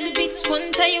to win the beats.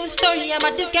 One tell you a story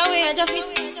about this girl where I just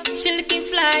meet. She looking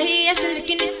fly, yeah, she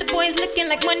looking at the boys looking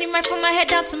like money right from my head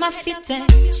down to my feet.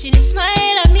 She just smile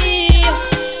at me. I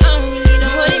don't really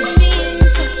know what it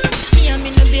means. See, I'm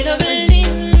in a bit of a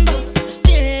limbo, but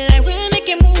still I will make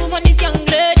a move on this young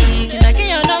lady. Can I get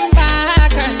your number,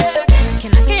 girl?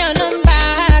 Can I get your number,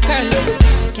 girl?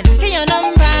 Can I get your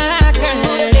number,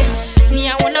 girl?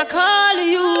 Me, I wanna call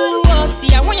you.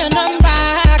 See, I want your number,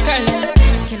 girl.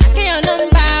 Can I get your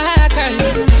number, girl?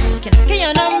 Can I get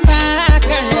your number,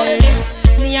 girl?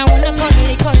 Me, I wanna call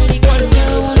you.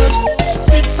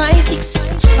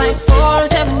 656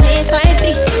 547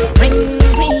 853.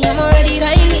 Rings me, I'm already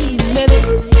dialing, baby.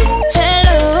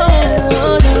 Hello,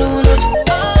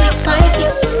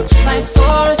 656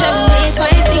 547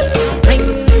 853.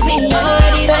 Rings me, I'm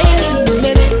already dialing,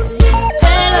 baby.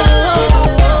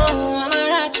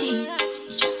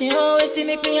 You always they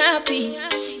make me happy.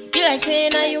 Be like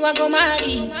saying now you are go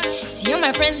marry. See all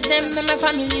my friends, them and my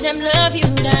family, them love you.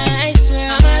 That I swear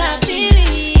I'm a lot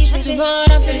chilly. Swear to God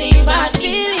I'm feeling bad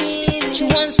feelings. But you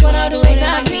want what I do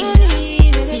exactly.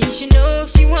 And you should know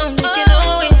if you want, you can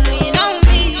always lean on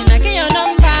me. Can I get your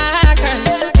number,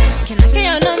 girl? Can I get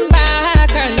your number,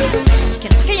 girl?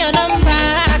 Can I get your number,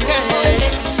 girl?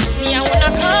 Me, I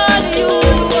wanna call you.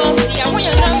 See, I want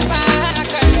your number.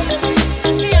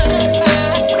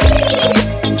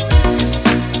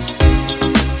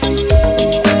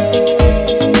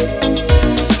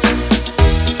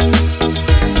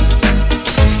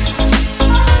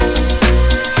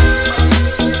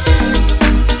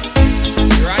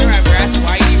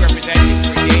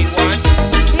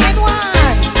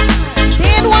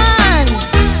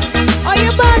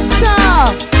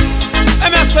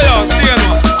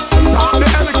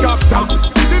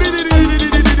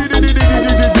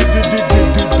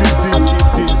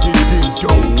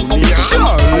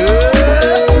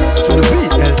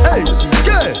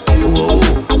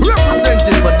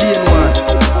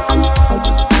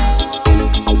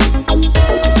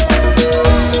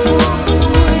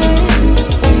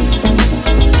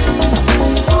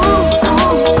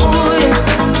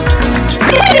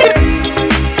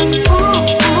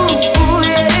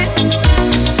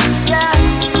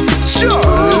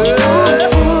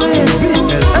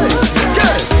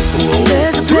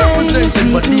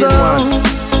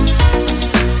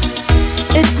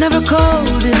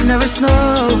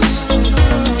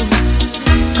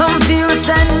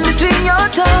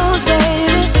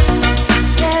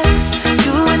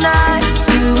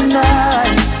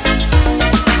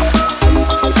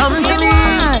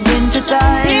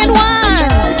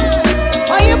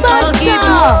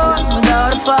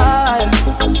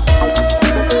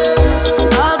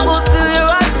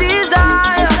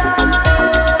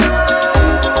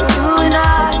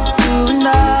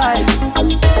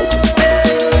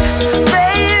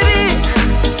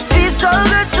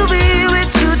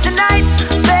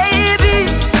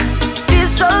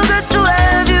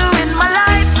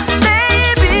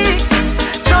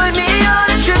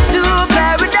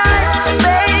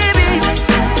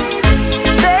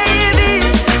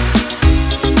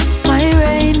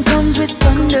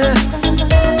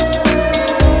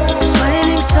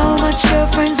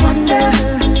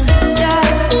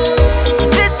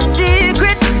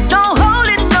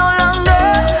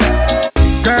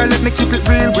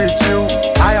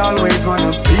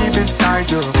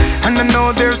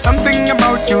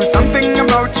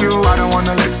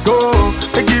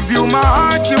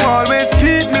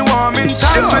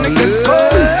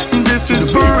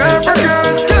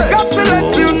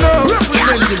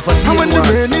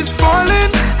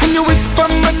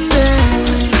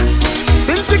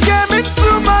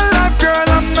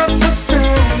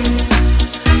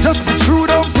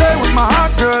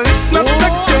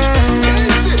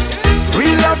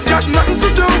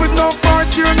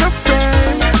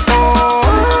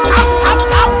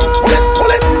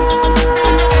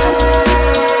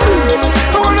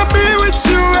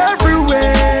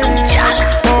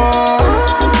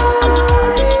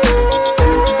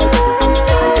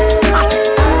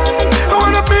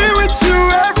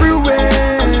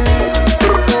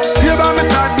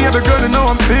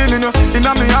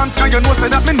 know say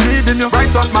that me needing you.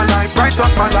 Bright up my life, bright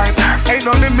up my life. Ain't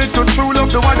no limit to true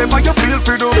love, the whatever you feel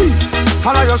for do.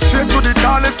 Follow you straight to the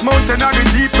tallest mountain or the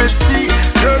deepest sea.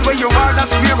 Girl, where you are,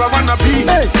 that's where I wanna be.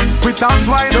 With arms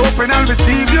wide open, I'll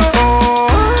receive you. Oh,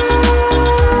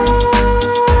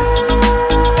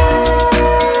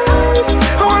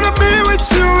 I wanna be with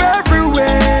you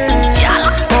everywhere.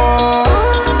 Oh,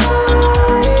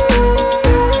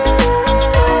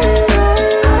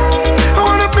 I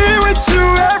wanna be with you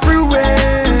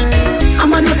everywhere.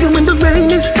 I'ma love you when the rain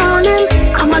is falling.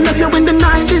 I'ma love you when the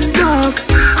night is dark.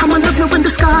 I'ma love you when the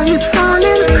sky is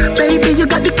falling. Baby, you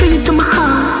got the key to my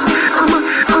heart. I'ma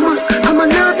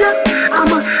love you.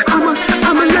 I'ma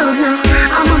love you.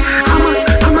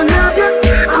 I'ma love you.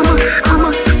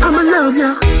 I'ma love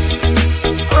you.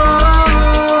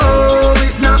 Oh,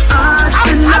 it's not hard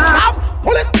to love.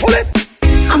 Pull it.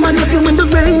 I'ma love you when the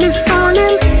rain is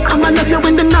falling. I'ma love you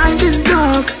when the night is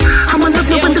dark. I'ma love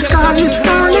you when the sky is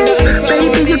falling.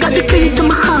 Baby, you got the key to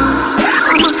my heart.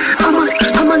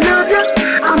 I'ma love you.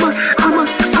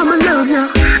 I'ma love you.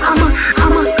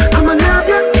 I'ma love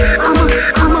you.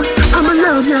 I'ma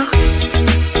love you.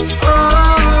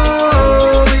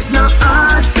 Oh, it's not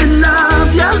hard to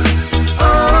love ya. Oh,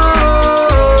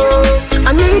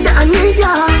 I need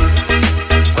ya.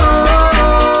 Oh,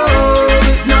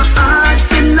 it's not hard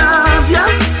to love ya.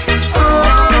 Oh,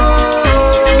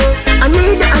 I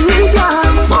need ya.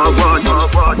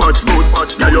 What's good?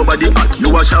 Tell your body hot,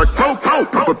 you a shot. Pow,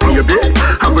 proper baby.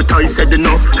 Advertise said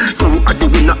enough. You are the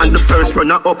winner and the first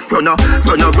runner up. Runner,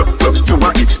 you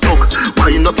are it stuck.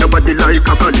 Wind up your body like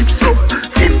a calypso.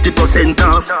 50%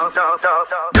 off.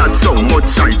 That's so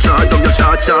much I charge of your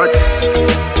short shots.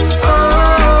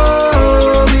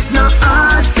 Oh, it's not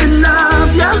hard to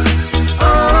love ya.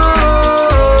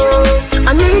 Oh, I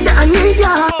need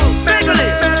ya. Make a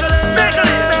list.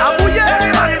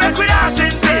 Everybody make we dance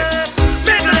in peace.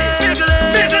 Make a list.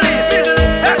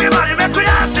 Everybody make we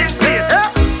dance in peace.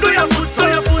 Do your foot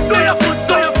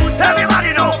so.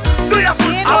 Everybody know. Do your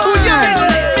foot so.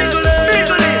 Make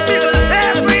a list.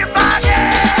 Everybody.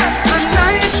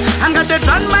 Tonight, I'm gonna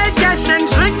run my cash and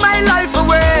drink my life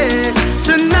away.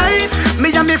 Tonight, me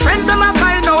and my friends them a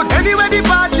find out anywhere the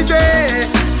party day.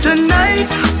 Tonight,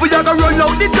 we are gonna roll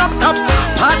out the top.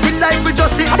 Party like we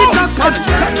just hit the jackpot.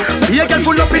 Here girl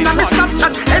full up in a me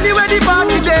Snapchat. Anywhere the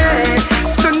party day.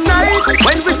 Tonight,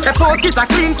 when we step out is a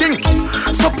clean thing.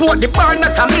 Support the bar,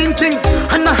 not a mean thing.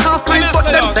 And a half pint, but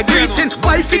them say greeting.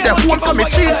 Wifey the home for me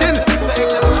cheating.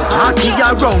 Party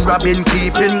around Robin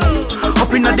keeping.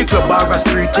 Up in the club or a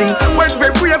street thing. When we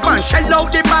brave and shell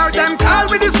out the bar, them call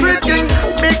with the street king.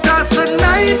 Because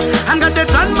tonight, I'm gonna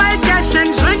run my cash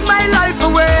and drink my life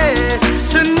away.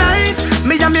 Tonight,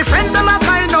 me and my friends them a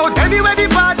find out anywhere the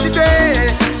party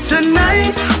day.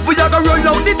 Tonight, we are gonna roll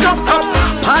out the top.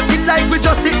 Party like we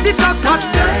just hit the jackpot.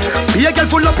 Be a girl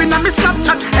full up in a me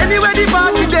Snapchat. Anywhere the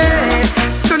party day.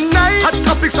 Tonight, hot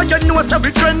topics so you know so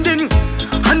we trending.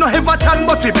 I know Everton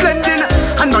but we blending.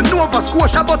 I know Nova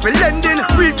Scotia but we lending.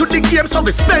 Real to the game so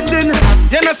we spending.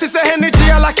 You know she say energy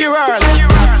a lucky world.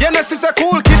 You know she say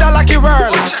cool kid a lucky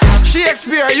world.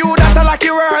 Shakespeare you that a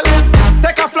lucky world.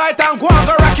 Take a flight and go and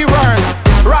go rocky world.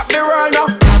 Rock the world now,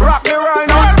 rock the world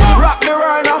now, rock the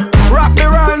world now, rock the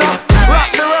world now, rock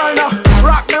the world now,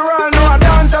 rock the world now.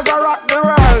 Dancers a rock the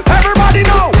world. Everybody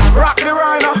know, rock the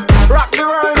world now, rock the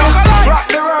world now, rock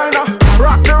the world now,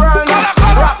 rock the world now,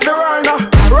 rock the world now,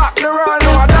 rock the world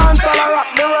now. Dancers a rock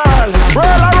the world.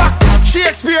 World a rock.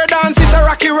 Shakespeare dance it a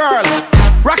rocky world.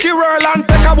 Rocky world and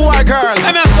take a boy girl.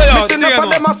 Missing up for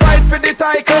them a fight for the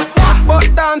title, but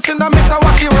dancing the miss a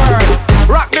wacky world.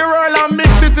 Rock the world and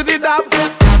mix it to the dab.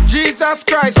 Jesus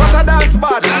Christ, what a dance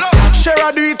bad.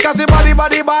 Share do it cause your body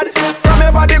bad. From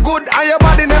your body good and your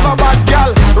body never bad,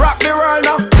 girl. Rock the world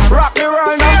now, rock the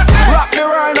world now, rock the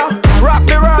world now, rock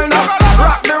the world now,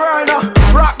 rock the world now,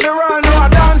 rock the world now.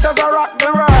 Dancers a rock the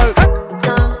world.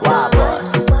 Wow,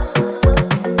 boss.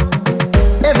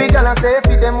 Every girl I say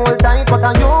fit them all tight, but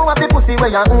you have the pussy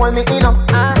where you hold me in up.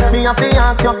 Me a fi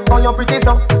ask you, how you pretty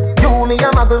so? You me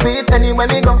a muggle with anywhere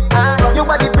me go. You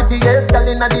are the prettiest girl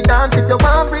inna the dance. If you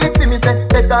want breathe for me, say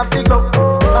take off the glove.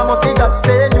 I must see God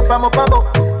send you from up above.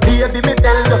 Baby me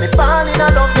tell you me fall in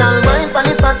love. Girl wine pon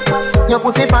the spot, your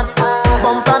pussy fat,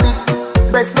 bump a bit,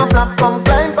 breast no flap, come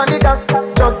climb pon the cock,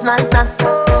 just like that.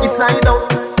 It's slide out,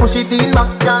 push it in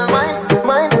back. Girl wine,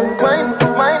 wine, wine,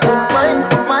 wine, wine,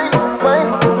 wine,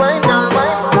 wine, wine, girl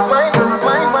wine, wine,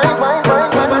 wine, wine, wine,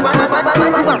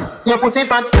 wine, wine. Your pussy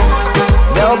fat.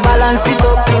 Yo, balance it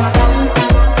up.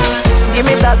 Give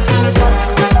me that.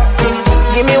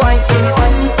 Give me wine.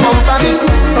 Pump a bit.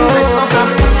 Press no flap.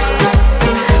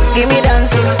 Give me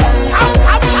dance.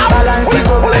 Balance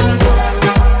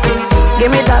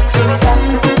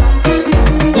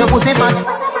sexy. Your pussy fat.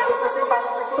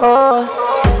 Oh,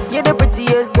 you're the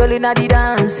prettiest girl in the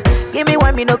dance. Give me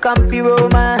one, me no comfy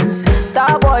romance.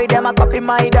 Star boy, them a copy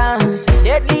my dance.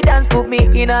 Deadly dance put me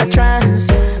in a trance.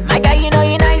 My guy, you know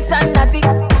you nice and naughty.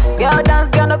 Girl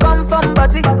dance gonna come from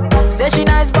body. Say she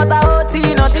nice but I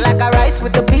OT naughty. Like a rice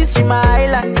with a piece, she my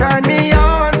island. Turn me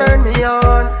on, turn me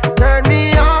on. Turn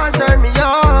me on, turn me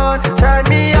on. Turn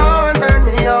me on, turn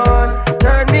me on.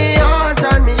 Turn me on,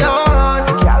 turn me on.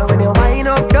 Girl, when you wind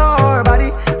up your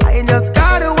body, I just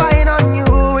gotta wine on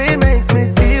you. It makes me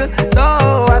feel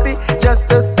so happy just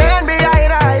to stand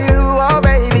behind you, oh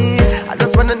baby. I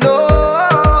just wanna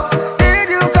know, did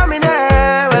you come in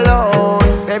here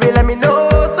alone? Baby, let me know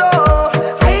so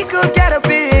I could get up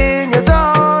in your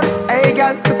zone. Hey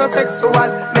girl, you're so sexual,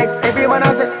 make everyone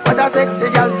say what a sexy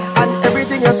girl. And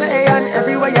everything you say and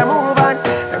everywhere you move and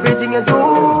everything you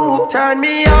do. Turn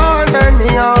me on, turn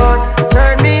me on.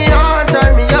 Turn me on,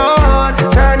 turn me on.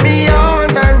 Turn me on,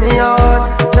 turn me on.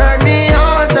 Turn me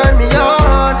on, turn me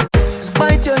on.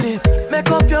 Bite your lip,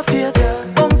 make up your face.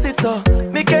 Bounce it up,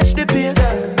 me catch the pace.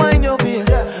 Mind your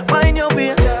waist, mind your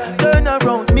waist. Turn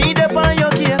around, me dip on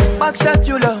your case. Back shot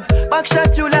you love, back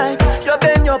shot you like. You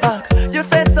bend your back, you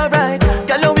said so right.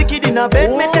 Girl, you wicked in a bed,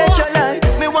 me take your life.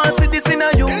 Me want see this in a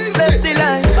you, left the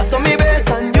line. I saw me base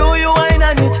and you wine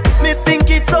on it. Me sink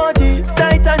it so deep,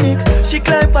 Titanic. She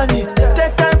climb on it,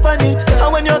 take time on it.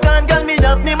 And when you're gone, girl, me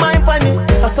have me mind on it.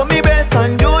 I saw me base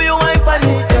and you wine on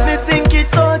it. Me sink it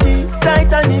so deep,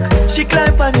 Titanic. She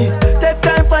climb on it, take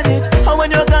time on it. And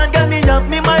when you're gone, girl, me have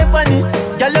me mind on it.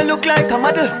 Girl, you look like a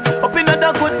model. Up in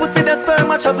that good pussy, the sperm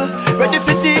a travel. Ready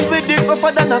for deal with it,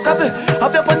 rougher than a gravel.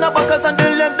 Have your on the backers and the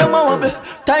leg them a wobble.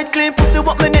 Tight, clean pussy,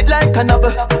 what minute like a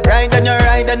novel. Ride and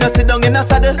you sit down in a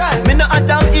saddle. Me no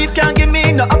Adam Eve can't give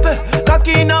me no apple.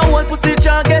 Cocky in a whole pussy,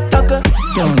 can't get tackled.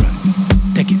 Don't run,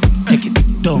 take it,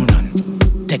 don't run.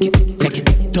 Take it,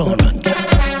 don't run. Take it.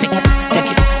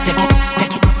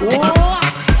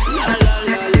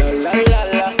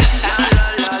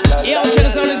 Yo,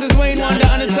 Jensen, this is Wayne Wonder,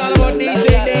 and it's all about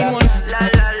DJ Dane One.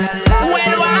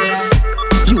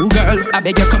 You girl, I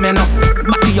beg you come here now.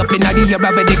 Body up in the air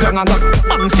where the ground a go.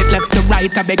 Bounce it left to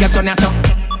right, I beg you turn yourself.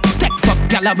 Take fuck,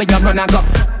 girl, where you run a go.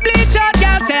 Bleach out,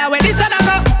 girl, say where this one a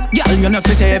go. Girl, you know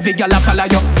say every girl a follow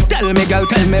you. Tell me, girl,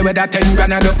 where that 10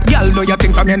 grand a do. Girl, do your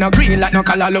thing from you no green like no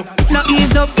color look. No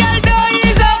ease up, girl, do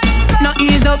ease up. No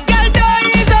ease up, girl, do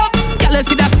ease up. Girl, you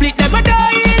see that split, never do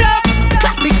ease up.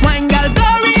 Classic wine, girl, go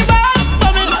rebound.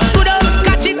 Bubble, good up,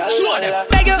 catch it, show them.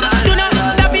 Beg you, do not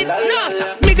stop it, no sir.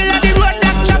 Middle of the road,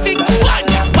 like traffic.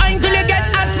 Wine till you get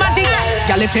asthmatic.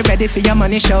 Girl, if you're ready for your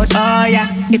money, shout, oh yeah.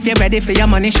 If you're ready for your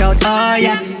money, shout, oh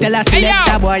yeah. Tell us select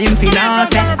a boy in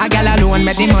finance. A girl alone,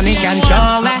 make the money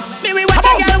control. Me we watch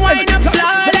a girl wind up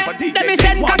slowly. Let me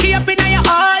send cocky up in your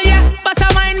all, yeah. Bust a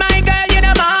wine, my girl, you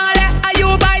the ball, yeah. Are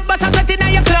you bite, bust a sweat in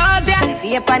your clothes, yeah.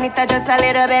 Stay up on it just a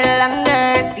little bit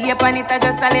longer. Stay up on it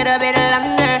just a little bit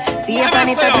longer. Stay up on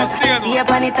it just a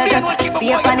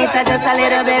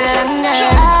little bit longer.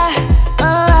 I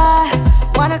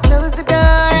wanna close the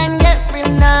door and get real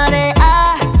naughty.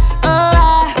 I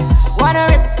wanna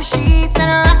rip the sheets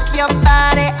and rock your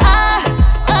body. I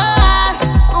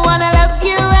wanna love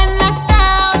you and knock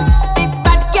down. This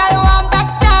bad girl won't back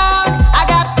down. I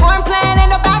got porn playing in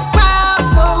the background.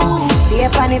 So stay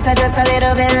up on it just a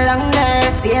little bit longer.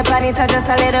 Stay up on it just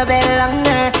a little bit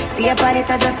longer. Stay up on it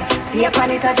just a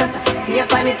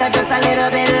little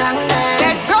bit longer.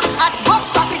 Get rock at work,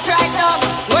 pop it right down.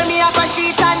 Roll me up a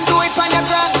sheet and do it on the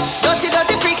ground.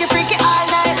 Dirty, freaky all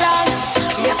night long.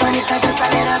 Stay up on it just a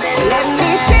little bit. Let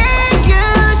me take you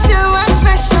to a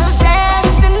special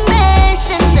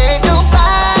destination. There's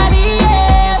nobody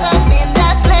ever been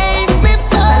that place before.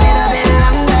 Just a little bit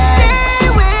longer. Stay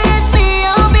with me,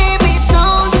 oh baby,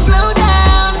 don't slow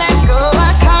down. Let's go a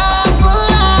couple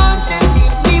rounds. Just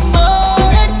give me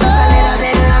more and more. Just a little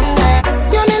bit longer.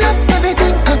 You me love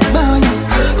everything about you.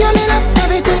 You me love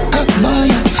everything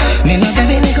about you. Me love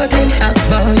every little thing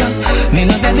about you. Me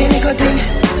love every little thing.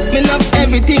 Me love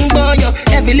everything about you.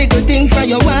 Every little thing from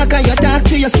your walk and your talk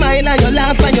to your smile and your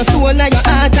laugh and your soul and your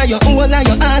heart and your whole and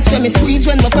your ass. When me squeeze,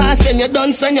 when me pass, when you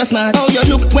dance, when you're smart. How you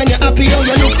look when you're happy, how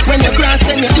you look when you cross,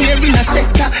 when you're here in a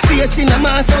sector, face in a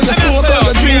mask. How you smoke, how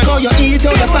you drink, how you eat,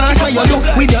 how you fast. How you look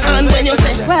with your hand when you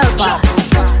say, well, boss.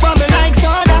 Bubble like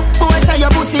soda. Boy, say your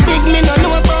pussy big, me no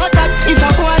know about that. If a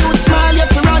boy would smile, you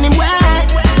have to run him wet.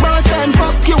 Boss and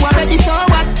fuck you already, so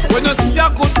what? When you see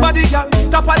a good body, girl,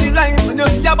 top of the line. When you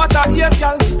see a butter ears,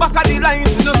 girl, back of the line.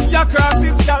 When you see a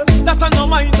crosses, girl, that a no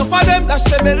mind. No for them, that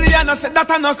she belly and I said that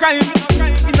a no crime.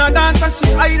 In a dance, she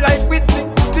high like Whitney.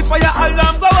 The fire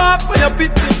alarm go off when you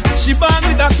pit me. She born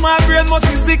with a small brain, must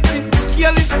be sick.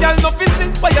 Careless girl, no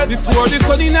fishing. Fire before the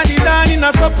sun in the dawn in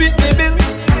a sup it, me bill.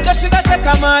 You shoulda take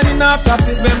a man in a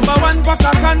profit. Remember one pack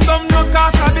of condom, no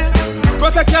cost a bill.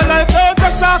 Protect your life, don't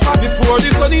crash off. Before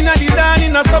the sun in the dawn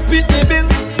in a sup it, me bill.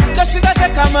 You shoulda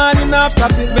take a man in a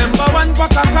profit. Remember one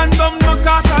pack of condom, no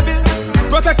cost a bill.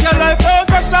 Protect your life, don't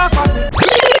crash off.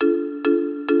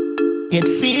 It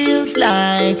feels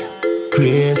like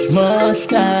Christmas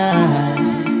time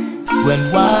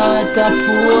when water,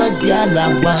 food, gal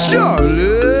and wine.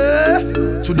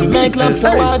 Surely to the make love so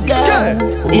our girl.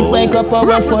 It wake up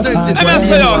our forefathers.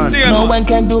 No one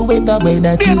can do it the way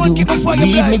that you do.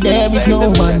 Believe me, there is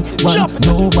no one.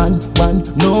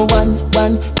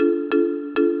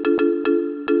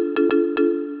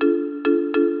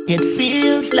 It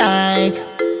feels like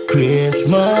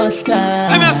Christmas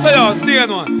time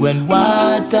when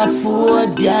water,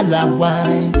 food, gal and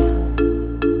wine.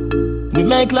 We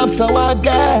make love so our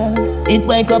girl. It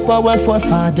wake up our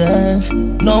forefathers.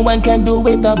 No one can do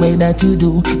it the way that you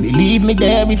do. Believe me,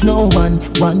 there is no one.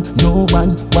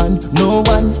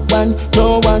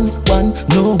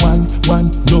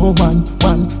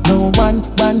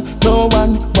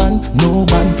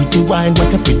 Pretty wine,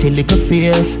 what a pretty little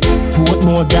face. Put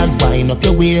more than wine up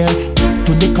your waist.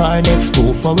 To the car, let's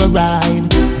go for a ride.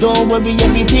 Don't worry,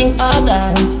 everything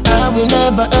alright. I will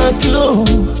never hurt you.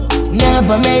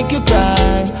 Never make you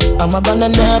cry. I'm gonna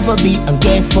never be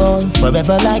ungrateful.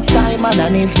 Forever like Simon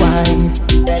and his wife.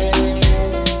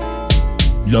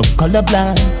 Love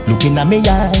colorblind, looking at me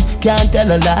eye, can't tell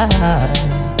a lie.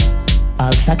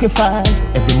 I'll sacrifice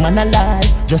every man alive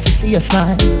just to see a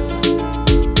smile.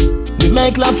 We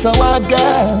make love so hard,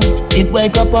 girl. It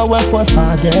wake up our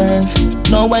forefathers.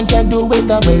 No one can do it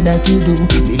the way that you do.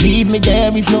 Believe me,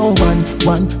 there is no one.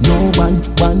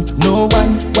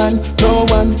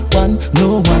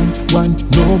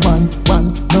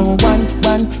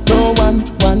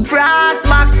 Frost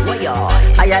max,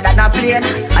 higher than a plane,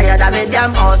 higher than me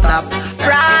damn house top.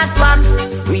 Frost max,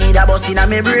 weed a bust inna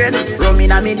me brain, rum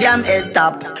inna me damn head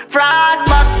top. Frost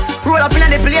max, roll up inna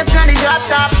the place inna the drop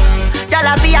top. Y'all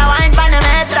a be a wine pan them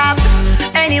head top.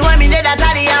 Anyway, me lay that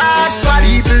at the hard spot.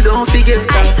 People don't forget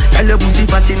that. Tell your pussy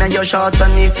fat inna your shorts,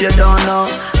 and if you don't know,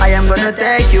 I am gonna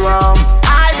take you home.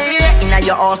 All day inna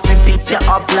your house, me fix you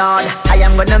up, Lord. I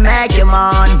am gonna make you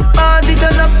man. Party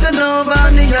turn up to over,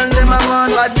 and the girl them a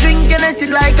want. But drinking is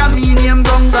like a medium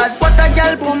gun god. What a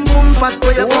girl pum pum fat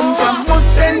where you come from. Must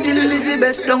send till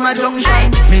Elizabeth down a junction.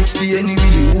 Mix the any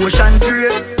with the ocean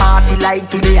spray. Party like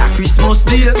today a Christmas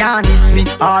day. Can't miss me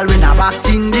all when a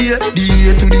boxing day. The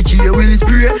A to the K will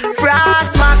spray.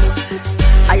 Frost max,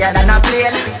 higher than a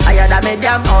plane, higher than me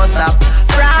damn house top.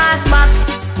 Frost max,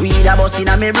 weed a bust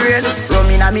inna me brain, rum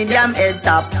inna me damn head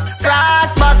top.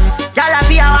 Frost max, y'all a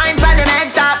be a wine pon them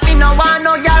head top. Me no want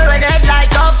no girl with head like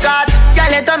tough cat. Y'all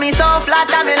let me so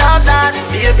flat and me love that.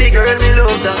 Baby girl, me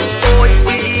love that. Oh,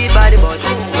 weed body but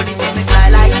me fly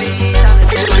like me.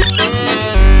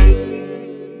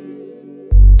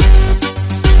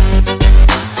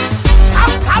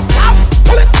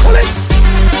 Pull it.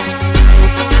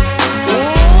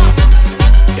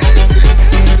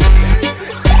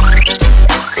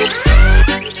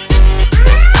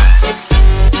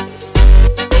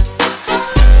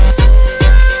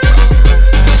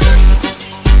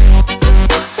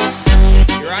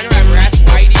 Your Honor, I'm Ras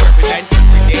Whitey representing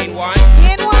for Dane One.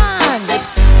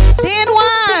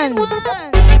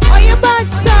 Oh, you bad,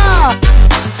 sir?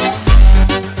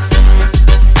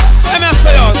 Let me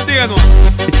say out, Dane One.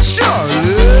 It's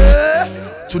Charlie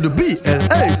to the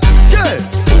BLACK.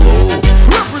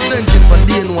 Representing for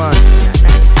Dane One.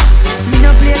 Me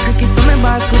no play cricket, so me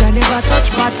boss coulda never touch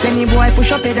bat. Any boy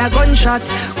push up head a gunshot.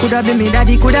 Coulda be me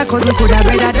daddy, coulda cousin, coulda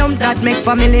brother dump that. Make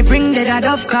family bring the dad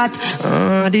of cat.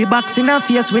 The box in a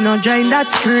face, we no join that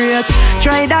straight.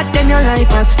 Try that, then your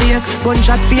life a stake.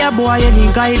 Gunshot for your boy,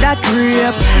 any guy that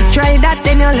rape. Try that,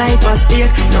 then your life a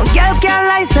stake. No girl can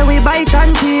lie, say we bite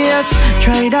and taste.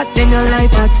 Try that, then your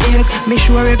life a stake. Me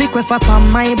sure every quiff up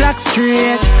on my black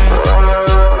straight.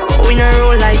 We no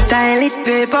roll like toilet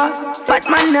paper. But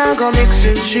man now go mix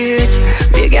and shit.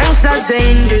 Big gangsters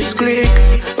they in this clique.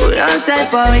 We all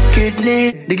type of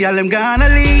wickedness. The girl them gonna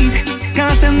leave,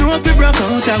 cause them know if we broke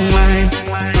out and wine.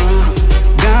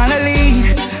 Gonna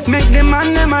leave, make them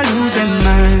man them a lose them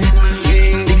mind.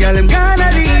 The girl them gonna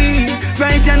leave,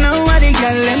 right you know what the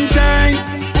girl them time.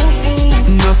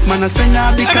 Enough man a spend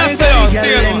up because the girl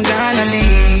them gonna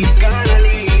leave.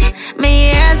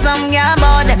 Me hear some girl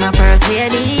about them a first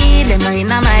lady. Them a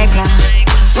inna my class.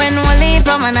 When we leave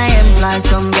from an I employ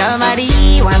some girl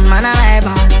body, one man a my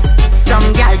boss.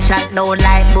 Some girl chat loud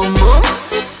like boom boom.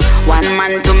 One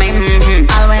man to me,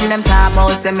 All when them talk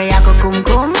about say me I go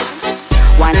cum.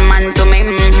 One man to me,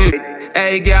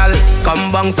 Hey girl,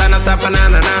 come bounce and stop na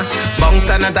na na. Bounce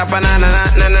and stop na na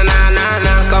na na na na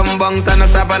na. Come bounce and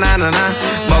stop na na na.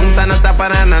 Bounce and stop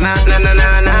na na na na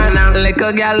na na na.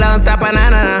 Little girl don't stop na na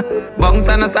na. Bounce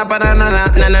and stop na na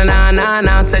na na na na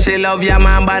na. Say she love your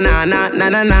man banana na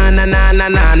na na na na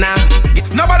na na.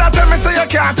 Nobody tell me say you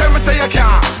can't, tell me say you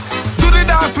can't. Do the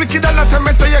dance wicked and not tell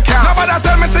me say you can't. Nobody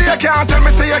tell me say you can't, tell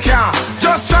me say you can't.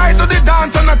 Just try to the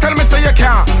dance and not tell me say you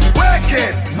can't. Work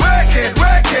it, work it,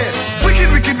 work it.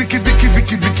 Wicked, wicked, wicked, wicked,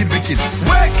 wicked, wicked, wicked.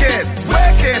 Work it,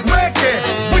 work it, work it.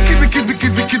 Wicked, wicked,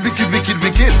 wicked, wicked, wicked, wicked,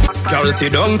 wicked. Girl,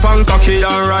 sit down, pan cocky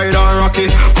and ride and rocky.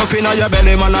 Up inna your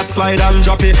belly, man, a slide and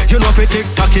drop it. You know fi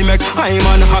tick-tocky make I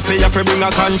man happy. If you bring a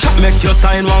contract, make you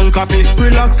sign one copy.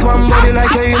 Relax one body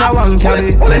like you in a one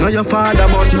cabby. I know your father,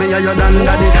 but me and your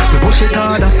daddy. We push it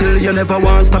harder, still you never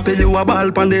want stop it. You a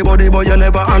ball pon the body, but you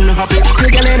never unhappy.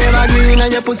 You girl ain't never green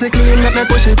and your pussy clean, make me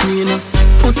push it in.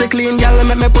 Pussy clean, girl,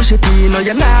 make me push it in.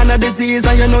 You nah no disease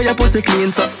and you know your pussy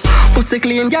clean, so. Pussy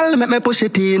clean, girl, make me push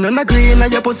it in. On the green,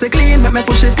 and your pussy clean, make me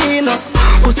push it in.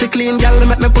 Pussy clean, girl,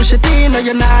 make me push it in.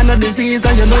 You nah no disease,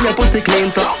 and you know your pussy clean,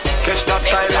 so. Catch that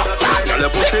style, girl, your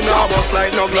pussy no bust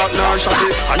like no Glock nor shotty.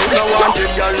 And if no want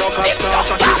it, girl, no cost nor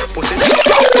shotty. Pussy.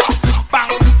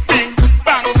 Bang, ding,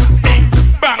 bang, ding,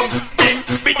 bang, ding,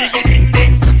 biddy ding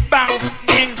ding, bang,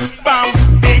 ding, bang,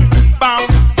 ding, bang,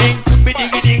 ding, biddy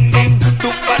ding ding,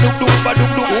 dum ba dum dum ba dum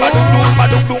dum ba dum dum ba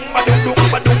dum dum ba dum dum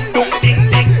ba dum dum ding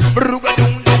ding, bruga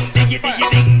dum dum diggy diggy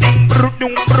ding ding,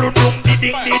 brudum brudum ding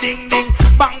ding ding ding,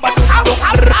 bang ba dum dum.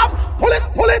 Pull it,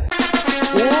 pull it.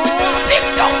 Tick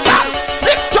tock,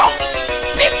 tick tock,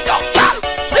 tick tock,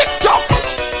 tick tock,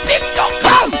 tick tock,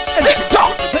 tick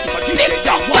tock, tick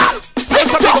tock.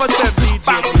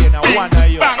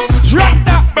 Drop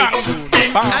that bang,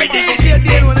 bang, DJ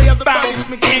Dane when I have the bass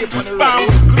me keep on the road.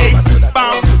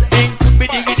 Bang, ding,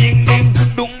 ding, ding, ding,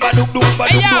 dum ba dum dum ba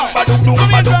dum ba dum dum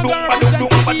ba dum dum ba dum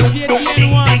dum ba dum dum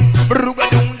ding ding, bruga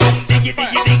dum dum diggy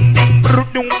diggy ding ding,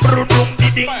 brudum brudum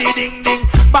ding ding ding ding,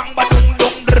 bang ba dum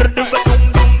dum dum ba dum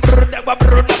dum bruda ba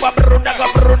bruda ba bruda ba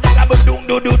bruda ba dum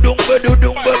dum dum dum ba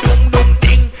dum ba dum dum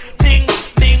ding ding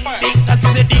ding ding, I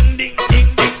say ding ding ding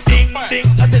ding ding ding,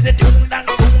 I say dum dang.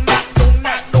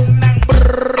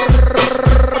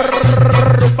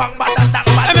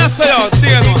 Say out,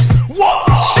 there no.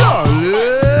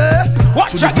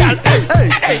 Watch your girl, hey,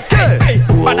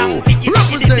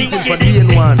 representing for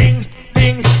DN1. Ding,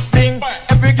 ding, ding.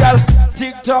 Every girl,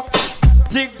 tick tock,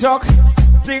 tick tock,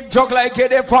 tick tock like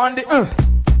it upon the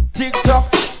tick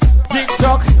tock, tick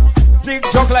tock, tick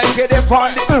tock like it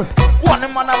upon the one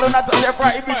man alone at your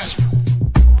private.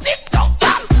 Tick tock,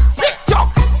 tick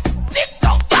tock, tick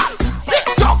tock, tick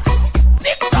tock,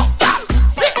 tick tock,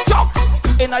 tick tock.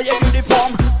 In a your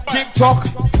uniform. Tick tock,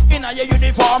 in a your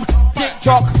uniform. Tick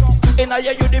tock, in a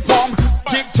your uniform.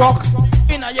 Tick tock,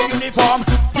 in a your uniform.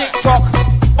 Tick tock,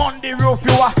 on the roof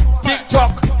you are. Tick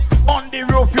tock, on the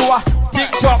roof you are.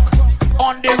 Tick tock,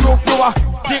 on the roof you are.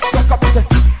 Tick tock, up say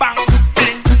bang,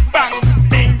 ding, bang,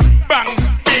 ding, bang,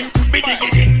 ding, biddy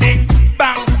ding ding,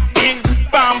 bang, ding,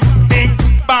 bang, ding,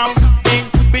 bang, ding,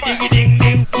 biddy ding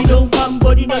ding. Sit down, pam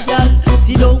body no girl.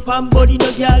 Sit down, pam body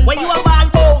no girl. When you a ball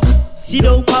bone. Sit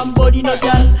down, pam body no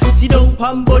girl. Sit down,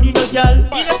 pam body no girl.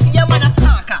 You know see a man a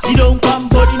stalker. Sit down, pam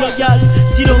body no girl.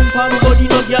 Sit down, pam body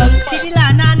no girl. Sit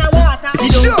down, nana water.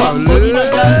 Sit down, pam body no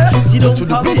girl. Sit down,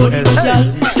 pam body no girl.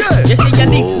 You say you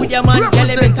link with your man, girl,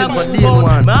 you come on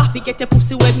board. Me have to get your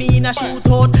pussy with me in a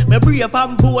shootout. Me brave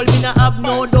and bold, me nah have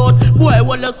no doubt. Boy, I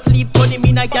wanna sleep on him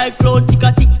in a girl clown. Tick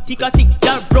a tick,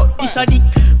 girl broke this a dick.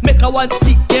 Make a one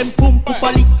split, them pum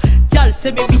pupa lick. Girl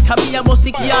say me beat her, me a must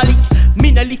lick ya lick.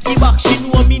 Me nah licky back, she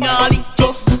know me nah lick.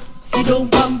 Just sit down,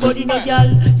 pam body no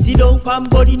girl. Sit down, pam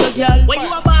body no girl. When you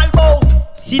a ball bow.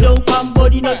 Sit down, pam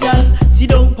body no girl. Sit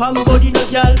down, pam body no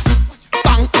girl.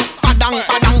 Bang, badang,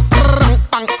 badang, bang,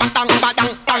 bang, badang,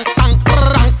 badang, bang, bang,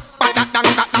 bang, badang,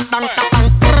 badang, badang,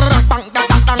 bang,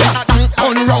 badang, badang.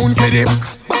 Turn round for the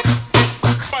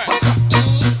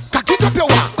cock it up your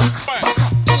walk.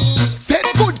 Set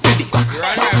good for the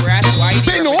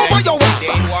bend over your walk.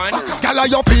 Girl are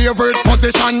your favorite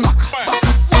position.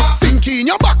 Sink in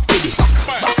your back for the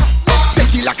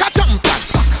take it like a champion.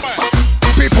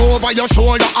 Grip over your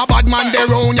shoulder, a bad man there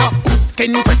round ya.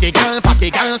 Skin pretty girl, fatty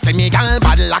girl, slimmy girl,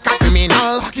 bad like a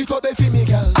criminal. Back it up for me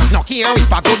girl. No care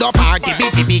if I go to party,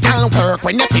 bitty girl, work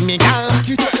when you see me girl. Back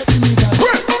it up for me girl.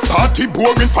 Party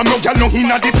boring for no girl no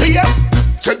inna the place.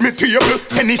 Set me table,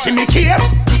 Henny see me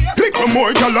case. Pick up more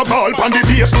girl a ball pon the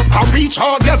base. I reach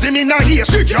orgasm in a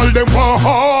haze. The girl them want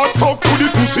hard fuck to the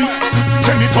pussy.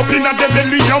 Send it up in a the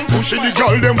belly and push it. The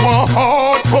girl them want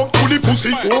hard fuck to the pussy.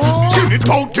 Skin it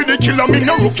out to the killer me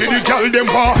no rookie. The girl them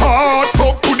want hard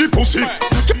fuck to the pussy.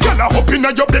 Girl a up in a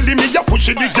your belly me a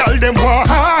push it. The girl them want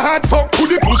hard fuck to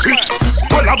the pussy.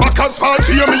 Pull a back as far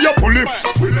see me a pull him.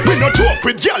 We no joke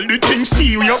with girl the thing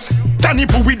serious. Danny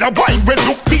Boo with a wine we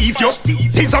look devious.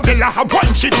 Isabella a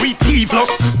wine shit with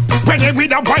thieveless. When you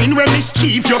with a wine we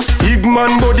mischievous. Big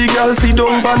man body girl sit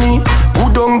down bunny.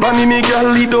 Put down bunny me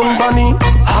girl lead down bunny.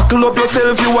 Hackle up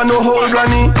yourself you want no whole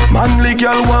granny. Manly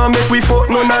girl want make we fuck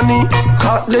no nanny.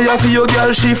 Cut there for your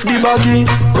girl shift the baggy.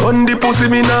 Run the pussy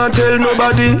me not tell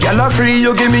nobody. Girl a free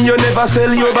you give me you never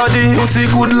sell your body. Pussy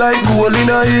good like gold in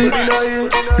a ear.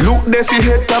 Look they see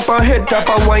head tap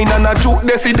a wine and a juke.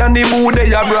 They see Danny Boo they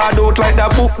a broad out like the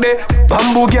book they.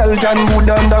 Bamboo girl Jan good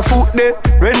on the foot they.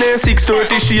 Renee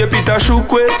 630 shape it a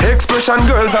shook way. Expression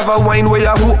girls have a wine where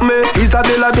you hook me.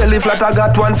 Isabella belly flat I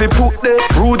got one fi put there.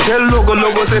 Root tell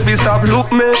logo say fi stop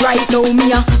look me. Right now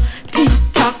me a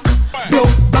tick-tock,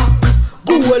 broke back,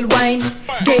 gold wine,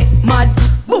 get mad.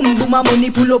 Boom boom my money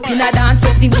pull up in a dance.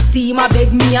 We see my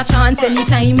beg me a chance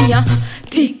anytime me a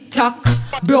tick-tock,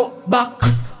 broke back,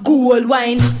 gold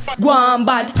wine, go on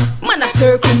bad. Man a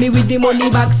circle me with the money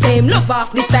bag. Same love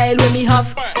off the style when me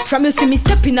have. From you see me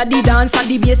step in a the dance and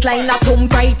the bassline a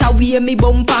thump right away me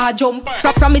bumper jump.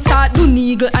 From me start do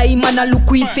niggle I man a look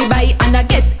weed fi buy and I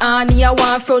get on here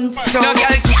one front. No girl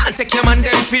can't take your man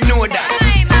them fi know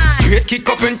that. Straight kick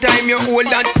up in time you hold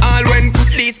that. All when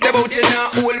police step out you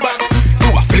not hold back. You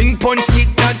a fling punch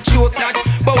kick that choke that.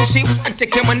 But she want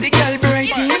take your man the girl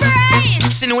brighty.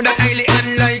 She know that highly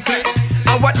unlikely.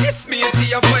 I want this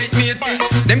matey a fight matey.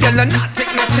 Them girl a not take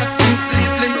no shots since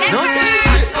lately. No sense.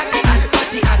 Party at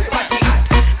party at party at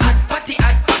party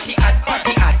at party at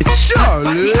party at.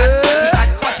 Charlie.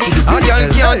 A girl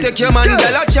can't take your man,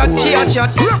 girl a chat, she a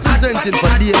chat. Representing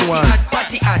for day one.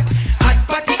 Party at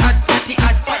party at party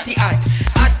at party at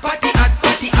party at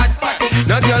party at party.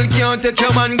 No girl can't take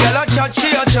your man, girl a chat,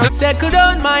 she a chat. Settle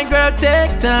down, my girl,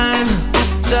 take time.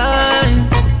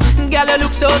 Girl, you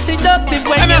look so seductive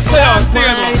when you start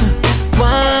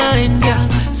wine, girl.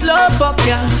 Slow fuck,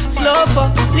 girl, slow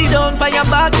fuck. Lay down for your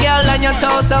back, girl, and your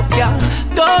toes up, girl.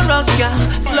 Don't rush, girl,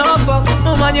 slow fuck.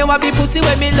 Woman, you have the pussy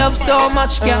when me love so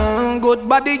much, girl. Good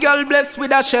body, girl, blessed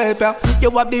with a shape, yeah. You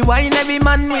have the wine, every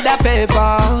man with a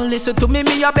paper. Listen to me,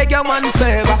 I beg you one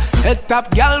favor. Head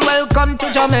top, girl, welcome to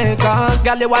Jamaica.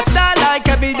 Girl, you a star like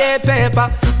everyday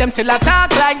paper. Them still a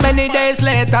talk like many days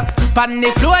later. Pan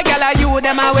the floor, girl, you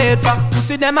them a wait for.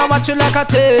 See them a watch you like a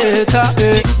theater.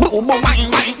 Boo boo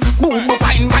wine wine, boo boo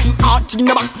wine wine. Arch in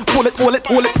the back, hold it, hold it,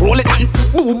 hold it, roll it and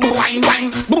boo boo wine wine,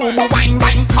 boo boo wine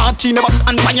wine. Arch in the back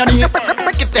and pan your knee.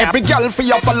 Every girl for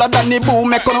you follow Danny Boo,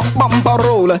 make on a bumper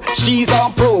roll. She's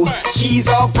a pro, she's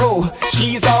a pro,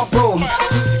 she's a pro.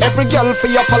 Every girl for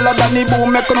you follow Danny Boo,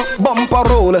 make on a bumper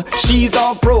roll. She's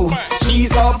a pro,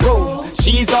 she's a pro,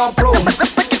 she's a pro.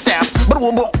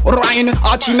 Boo boo rhyme,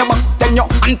 arch in the back, then you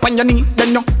and pan your knee,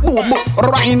 then you boo boo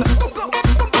rhyme.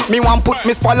 Me want put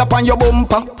me spoil up on your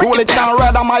bumper. Roll it and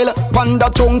ride a mile. Panda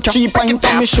chunk. Cheap pint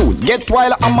on me shoes. Get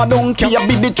wild, I'm a donkey. A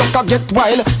big the trucker get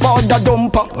wild. For the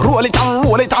dumper. Roll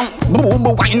it and boo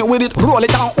boo wine with it. Roll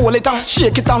it and hold it and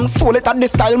shake it and fold it. At the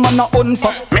style man a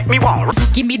unfuck. Make me want.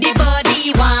 Give me the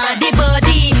body, want the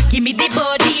body. Give me the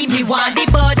body, me want the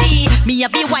body. Me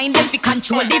have the wine, them fi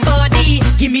control the body.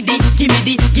 Give me the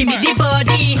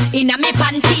body. Inna me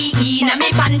panty,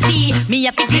 me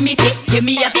have the glimity, yeah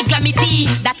me have the glamity.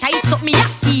 That tight up me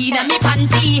inna me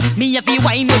panty. Me have the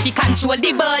wine, me fi control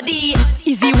the body.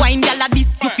 Easy wine, gyal a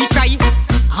this you fi try.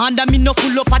 Under me no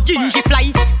full up a gingy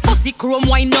fly. Pussy chrome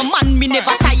wine, no man me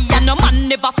never tie. And no man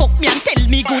never fuck me and tell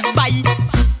me goodbye.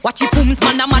 Watch it pooms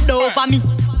man a mad over me.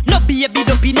 No baby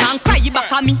dopey now and cry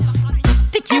back at me.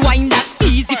 Sticky wine that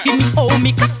easy for me. Oh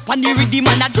me cat on the rhythm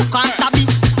and a juke and stab me.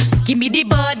 Give me the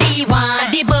body,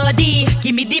 want the body.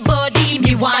 Give me the body,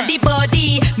 me want the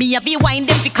body. Me have the wine,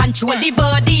 them fi control the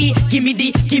body. Give me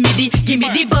the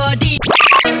body.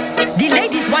 The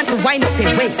ladies want to wind up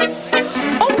their waist.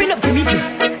 Open up the middle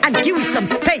and give me some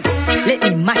space. Let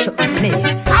me mash up the place.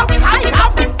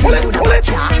 Pull it.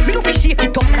 Me no fi shake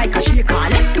it up like a shaker.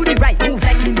 Left to the right, move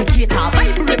like indicator.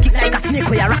 Vibrate it like a snake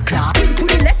or a rockler. Swing to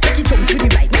the left, make it jump to the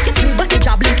right. Make it move back, it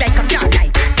blink like a car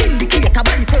light. Indicator,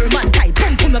 body firm and tight.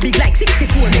 Pump big like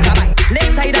 64 megabyte.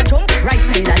 Left side a jump, right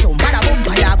side a jump. Bada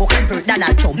bumper ya go convert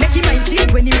Donald Trump. Make him mind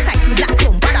change when inside the black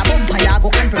clump. Bada bumper ya go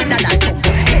convert Donald Trump.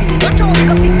 Hey, watch out,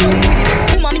 cause it come with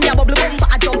it. Woman me a bubble bumper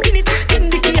a jump in it.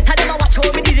 Indicator them a watch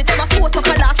how me did it. Them a photo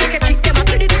class, sketch it, them a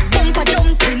credit. Bumper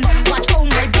jumping,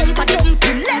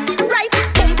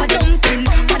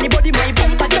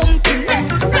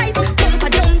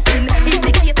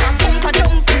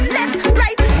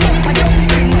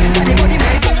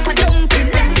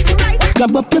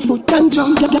 Grab up your foot and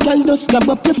jump. Girl, just grab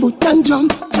up your foot and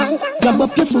jump. Grab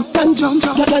up your foot and jump.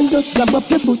 Girl, just grab up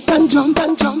your foot and jump.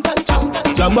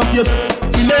 Grab up your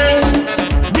delay.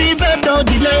 Reverb, no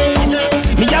delay.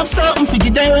 Me have something for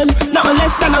you them. No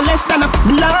less than a like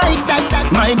that.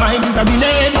 My mind is a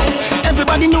grenade.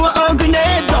 Everybody know a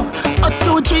grenade go.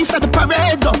 1, 2, 3 at the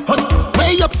parade go.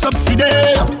 Way up subsidy.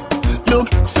 Look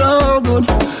so good.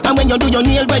 And when you do your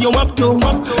nail, where you up to?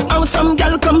 How some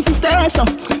girl come fi stay so.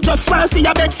 Just fancy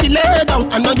your bed fi lay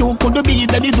down. I know you could be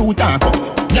the zoo taco.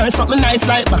 You're something nice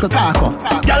like Bakakako.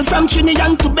 Girl from Trinidad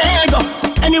and Tobago.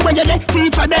 Anywhere you let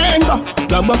teacher then go.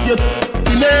 Grab up your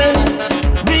delay.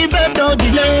 Reverb, no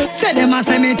delay. Say them a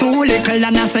say me too little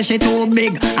and I say she too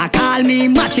big. I call me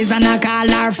matches and I call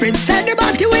her Fritz. Say the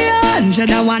body we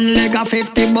 101 leg of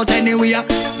 50, but anyway,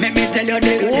 let me tell you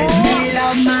this. Me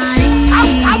love my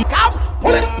come,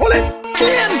 pull it.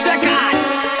 Clean second.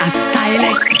 A style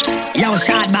X. Yo,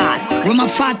 shot boss. We my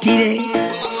fatty day.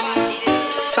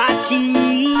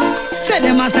 Fatty. Say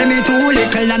them a say me too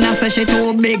little and I say she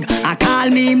too big. I call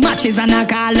me matches and I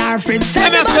call her Fritz. Say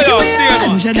the body we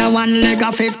 101 leg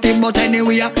of 50, but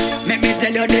anyway, let me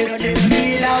tell you this.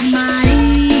 Me love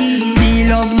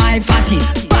my fatty.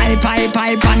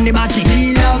 Pipe on the body.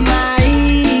 Me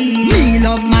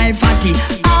love my fatty.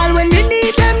 All when you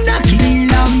need them knocky.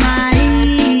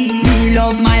 Me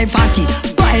love my fatty.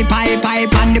 Pipe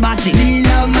on the body. Me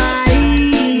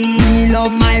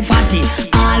love my fatty.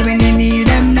 All when you need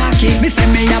them knocky. Me say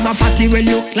me have a fatty will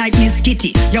look like Miss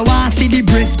Kitty. You want see the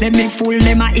breast, them make full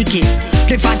them a icky.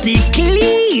 The fatty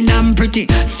clean and pretty.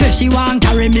 Say she want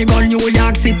carry me go New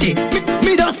York City.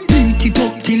 Me just beat it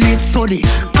up till it's sunny.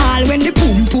 All when the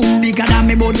pum bigger than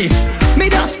me body. Me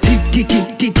just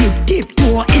tip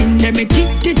toe in them me tip.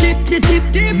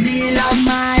 Me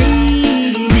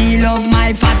love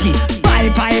my fatty.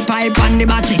 Pipe on the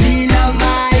body. Me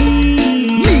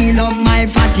love my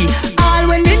fatty. All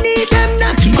when we need them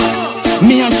knocky.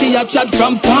 Me and she a chat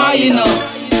from far, you know.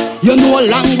 You know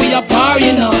long we apart,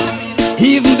 you know.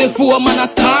 Even before man a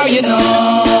star, you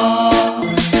know.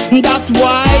 That's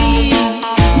why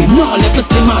me no let me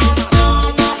slimmers.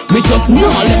 Me just no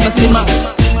let me slimmers.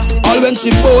 All when she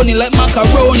bony like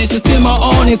macaroni, she still my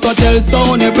honey. So tell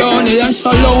Sony Brownie and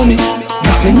Shalom me.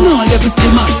 That me no let me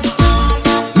slimmers.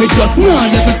 Me just no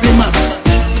let me slimmers.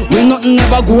 We nothing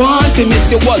never go on to me,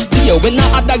 she was there when no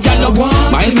other girl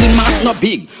want. My slimmers not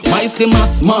big, my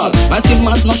slimmers small. My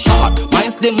slimmers not short, my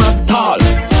slimmers tall.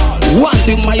 One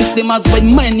thing my slimmers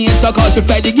when my nature call, she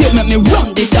fly the game, make me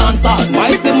run the dance hall.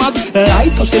 My slimmers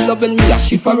light, so she loving me, I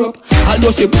shift her up.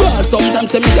 Although she bad,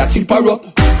 sometimes say me I chip her up.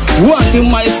 One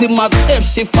thing my slimmers, if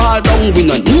she fall down, we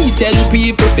no need 10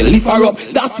 people to lift her up.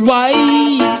 That's why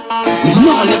me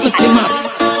no let me slimmers.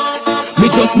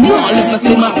 Me just no let me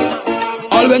slimmers.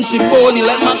 All when she bony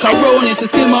like macaroni, she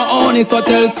still my honey. So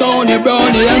tell Sony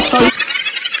Brownie and Shalom.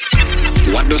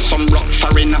 What does some rock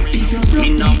foreigner? Me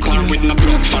now call with no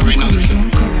block foreigner.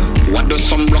 What does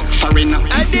some rock foreigner?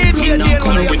 Me now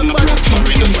call with no block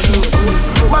foreigner.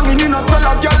 Banging in a tell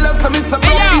a girl let's me say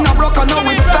block in a block and now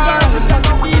we style.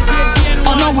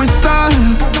 And now we style.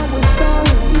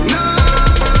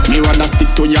 Me rather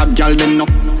stick to your girl than no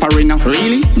foreigner.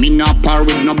 Really? Me not par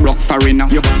with no block foreigner.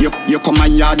 You come a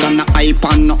yard and a hype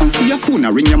and nothing. See your phone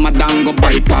ring your madam go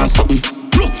bypass something.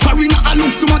 Block foreigner I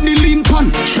look somebody lean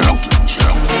pan. Check.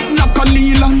 Knock a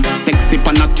Leland. Sexy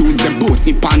pan a Tuesday,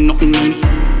 bossy pan nothing mean.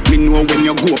 Me know when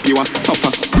you go up you a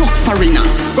suffer. Block foreigner.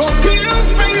 Go pay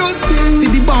for your thing.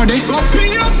 See the bar there? Go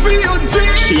pay for your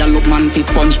drink. She a look man fi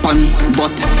sponge pan,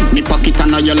 but me pocket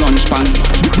and your lunch pan.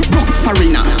 Block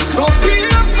foreigner. Go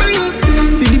pay for your thing.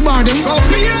 See the bar there? Go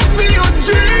pay for your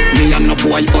drink. Me and no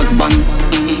boy husband.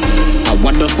 I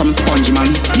what does some sponge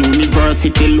man?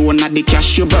 University loan at the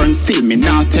cash you burn. Still me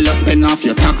now tell you spend off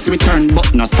your tax return.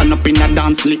 But no stand up in a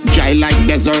dance lick dry like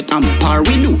desert. And par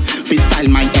we do, fi style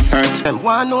my effort. Them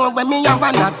wanna know when me have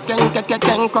a knock.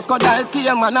 Ken crocodile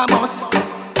came on a bus.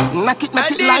 Knock it,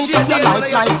 light up your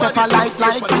life like pepper light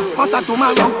like Christmas or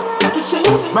tomorrow.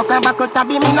 Broke a back out a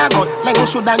beam in a gut. Then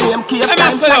should I name cave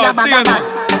time fire bag of that.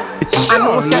 I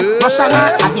know say Russian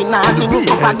I did not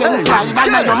think up against slide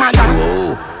and your mother.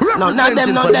 None of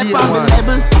them know that from the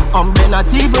level.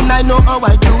 Not even I know how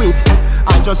I do it.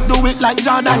 I just do it like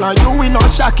Jordan or you. We know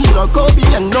Shaquille or Kobe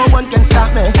and no one can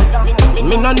stop me.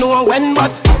 Me no know when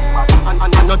but I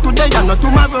know today and not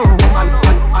tomorrow.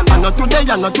 I know today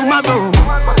and not tomorrow.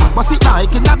 But see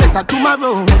like it a better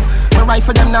tomorrow. My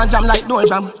rifle them now jam like door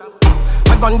jam.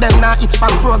 My gun them now it's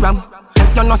fan program.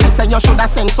 You know say you shoulda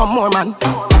send some more man.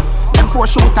 Them 4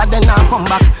 shooter, then I come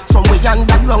back. Somewhere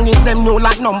underground is them new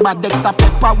like number. Dexter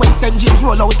Pepper when St. James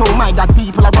roll out, oh my God.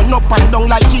 People are run up and down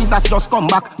like Jesus just come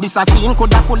back. This a scene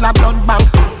coulda full of blood bank.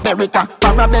 Berita,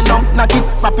 Parabellum, knock it,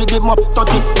 rapid them up,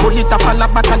 30. Pull it up and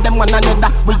back and them one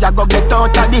another. We a go get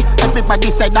out of it.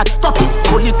 Everybody say that 30.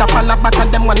 Pull it up and back and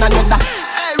them one another.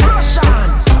 Hey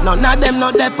Russians, none of them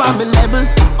know they on the level.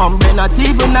 Not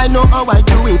even I know how I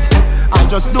do it. I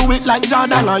just do it like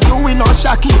Jordan or you, we know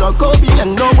Shaquille or Kobe,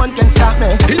 and no one can stop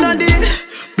me. In a deal,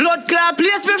 blood clot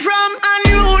place me from, and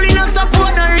you only no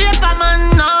support no raper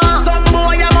man. No. Some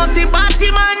boy I must be batty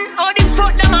man. How the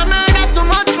fuck them a murder so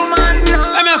much man? No.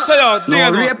 Let me say out. No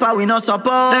raper we no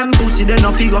support. Them pussy they no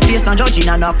figure face no judging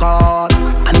and no call.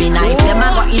 I mean if them a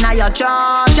go inna your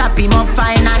church, chop him up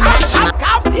fine and dash him.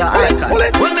 Yeah,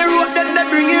 alright. When me wrote them they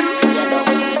bring him.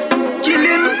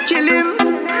 Kill him.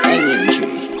 Hanging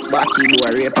tree. Batty boy,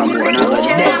 rape and boy, now got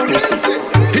the dead pussy.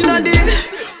 In a deal,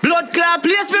 blood clot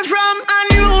place me from, and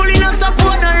you only no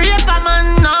support no raper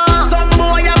man, no. Some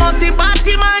boy I must be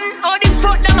batty man. How the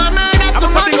fuck them a murder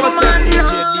so much man,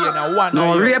 no.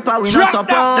 No raper we no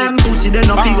support. Them pussy they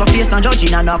no figure face no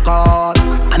judging and no call.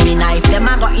 I mean if them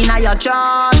a go inna your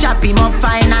church, chop him up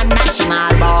fine and dash him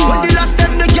all ball. When the last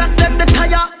them the gas them the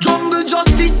tire. Jungle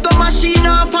justice the machine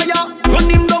on fire. Run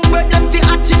him down breathless the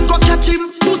hatchet go catch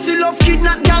him. Pussy love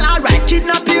kidnap gal alright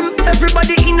kidnap him.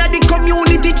 Everybody inna the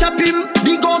community chop him.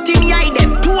 Dig out him hide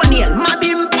them toenail mad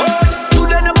him.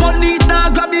 Today the police now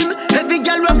grab him. Every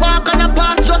gal we walk on a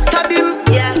pass just stab him.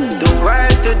 Yeah, the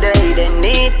world today they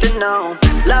need to know.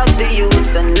 Love the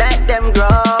youths and let them grow.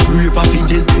 Rape a fi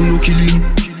dead who no kill him.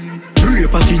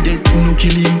 Rape a fi dead who no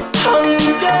kill him. Hang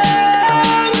them.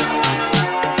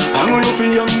 I'm gonna fi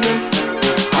young them.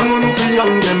 I'm gonna fi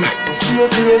young them. You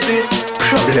crazy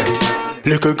problem.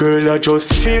 Little girl are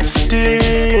just 50.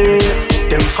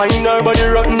 Them find her body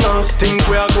rotten and stink.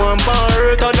 We are going for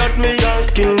earth or that me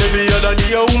asking. Every other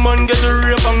day a woman get a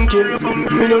rape and kill.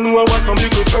 Me don't know what some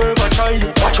little pervert try.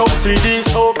 Watch out for these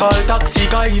so-called taxi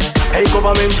guys. Hey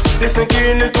government, listen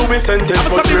keenly to be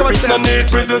sentenced. But rapists no need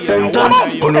prison sentence.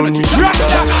 Oh no need to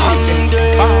start hang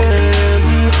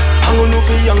them. Hang on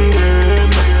for young them.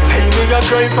 Hey me a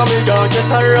try for me God. Yes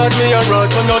I rod me a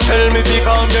rod. So no tell me to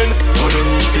calm then. Oh no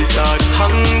need to start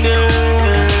hang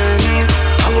them.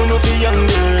 Hang on for young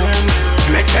them.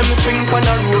 Make them swing on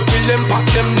a road. Kill them, pack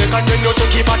them neck and then you to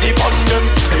keep a tip on them.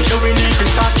 Hey you we need to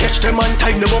start catch them and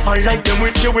tie them up and like them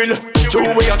with your will.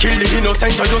 You way a kill the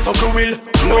innocent or you so cruel.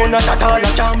 No not at all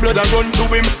a can blood a run to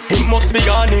him. He must be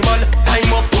animal.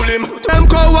 Time up pull him. Them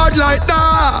coward like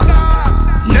that.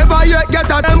 Never yet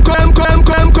get a them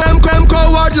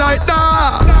coward like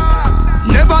that.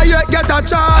 Never yet get a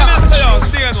chance.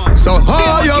 So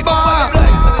hold your back.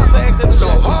 So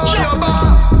hold your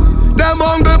back. Them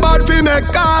hungry bad fi make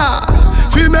car,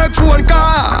 fi make phone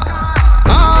car.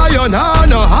 Iron hand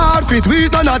no hard fit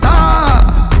with on a tar.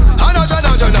 Ano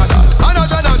jana jana, ano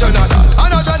jana jana,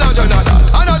 ano jana jana,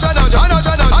 ano jana jana,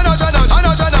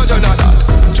 ano jana jana.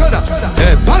 Jana,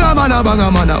 hey banga mana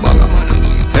banga mana banga.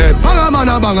 Hey banga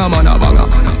mana banga mana banga.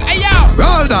 Hey yo,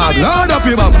 roll dog, load up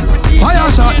your bum.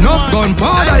 Fire shot, enough gun,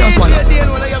 powder your swallow.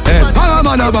 Hey banga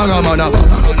mana banga mana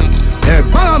banga. Hey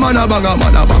banga mana banga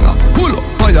mana banga. Pull up.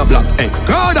 Fire black, hey,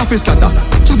 God of his scatter.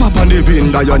 Chop up on the bin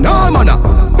that you know, man.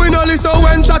 We no listen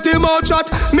when chat him out chat.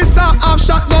 Miss a half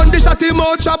shotgun, the shot him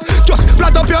out chop. Just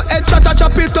flat up your head, chat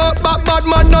chop it up. Back bad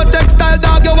man, no textile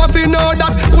dog, you have to know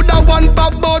that. Put a one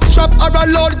pop boat shop or a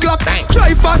load clock.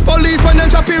 Drive past police when them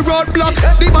chop it roadblock.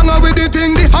 The banger with the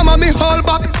thing, the hammer me hold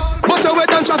back. But you wait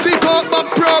and traffic out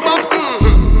back pro box.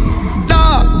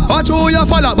 Watch who you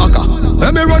follow back.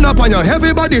 When me run up on you,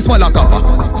 everybody swallow copper.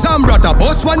 Zambrata,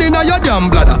 boss one in your damn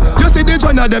bladder. You see the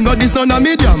joint of them, not this none of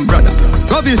me damn brother.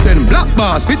 Govy send black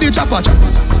bars, fit the chopper chop.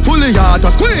 Fully hard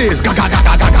to squeeze, gaga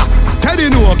gaga gaga. Teddy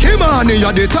no, Kimani,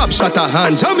 you're the top shotter.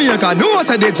 And Jamaica, no,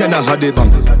 said the Jenna had the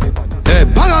bang. Hey,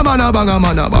 banga mana banga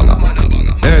mana banga.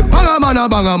 Hey, banga mana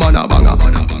banga mana banga.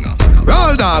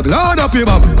 Roll dog, load up your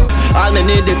bum. All me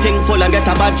need the thing full and get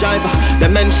a bad driver. The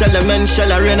men shell,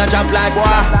 rain a drop like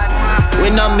war. We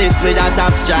no miss with a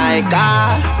top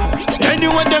striker.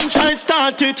 Anyway, them try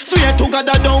start it. Swear to God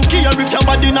I don't care if your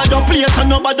body not the place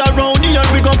and nobody around here.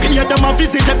 We gon' pay them a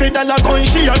visit every dollar gon'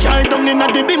 share. Try down in a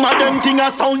the beam of them thing a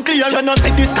sound clear. You know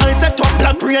say this kind set up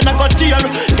black rain a got tear.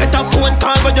 Get a phone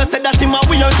call but you said that him a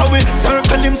weird. So we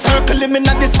circle him in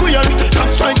a the square. Top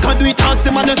strike and do it ask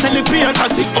him and you sell it pay.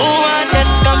 Cause it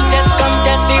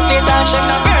test if the dog shake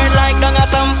no burn like dung a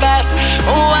some fast.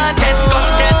 Test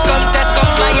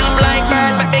come fly up like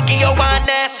bird. But they give you one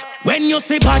nest. When you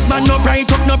see bad man, no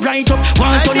bright up.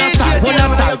 Want to star, get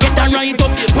a right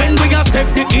up. When we a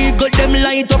step the eagle, them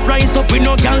light up, rise up. We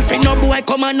no girlfriend, no boy,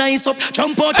 come and nice up.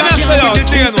 Jump out and girl with the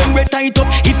things, them we tight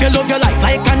up. If you love your life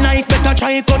like a knife, better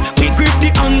try cut. We grip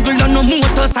the angle on no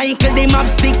motorcycle. Them have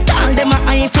stick, all them a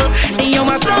Eiffel. And you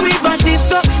must know we bad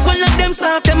disco. One of them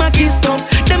soft, them a kiss come.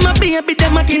 Them a baby,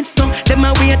 them a kids come. Them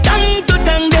a wait time to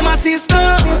tongue, them a sister.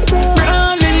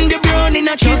 Rolling the brown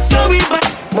in a kiss, so we bad.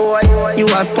 Boy, you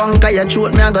a punk, I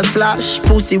throat me a go slash.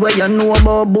 Pussy where you know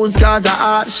about booze cause a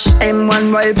ash.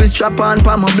 M1 rifle strap on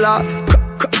pa my block.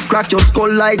 Crack your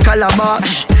skull like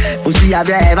calabash. Pussy, have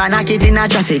you ever knock it in a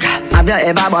traffic? Have you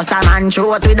ever bust a man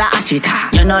throat with a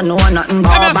hatcheta? You don't know nothing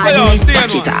about badness,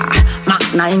 hatcheta.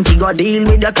 Mac 90 go deal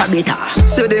with your cabita.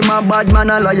 Say them a bad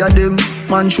man, I liar them.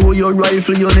 Man show your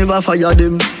rifle, you never fire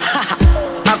them.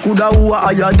 I coulda who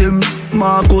I hire them.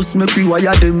 Marcus make we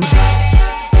wire them.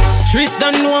 Streets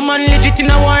don't know a man legit in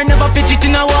a war, never fidget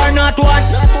in a war, not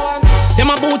once.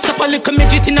 Them a boots up a little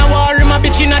midget in a war, him a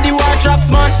bitch in a the war tracks,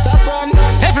 man.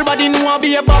 Everybody know I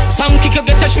be a box song, kick you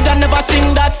get a shoulda never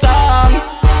sing that song.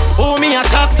 Oh me a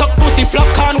talk suck pussy flop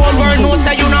can one world know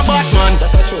say you not bad man.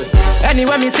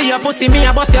 Anyway me see your pussy, me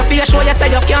a bust your face, show you say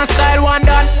you can't style one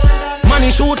done.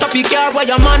 Money shoot up your car where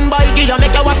your man buy, give you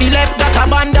make your waffy left that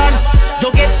abandon.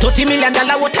 You get $30 million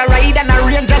water ride and a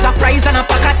range as a prize and a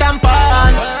pack of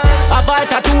tampon. A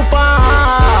bite a 2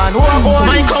 pound. Oh,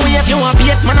 microwave, you a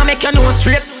bait, man, I make your nose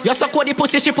straight. You suck out the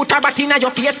pussy, she put her back in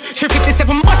your face.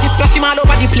 357 buses, splash him all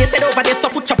over the place. Head over there, so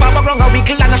put chop over ground, a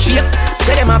wiggle and a shake.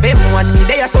 Say them a bet more on me,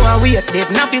 they are so a wait. They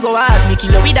not go hard, me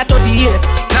kill her with a 38.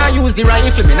 Now use the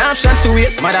rifle, me not shot to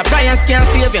waste. Mother Brian's can't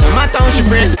save you, no matter how she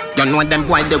bring. You know them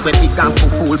boy, they way big and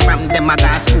fool. From them a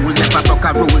gas school, never broke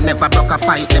a rule, never broke a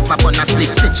fight, never burn a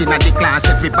split stitching at the class.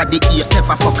 Everybody eat,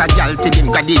 never fuck a girl till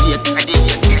him graduate.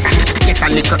 Get a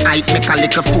little hype, make a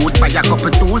little food, buy a couple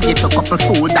tool, get a couple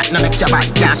food that no make your bad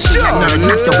gas. Sure. And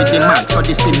knock you with the mag, so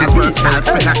this thing has worked. I'll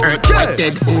spread a earth like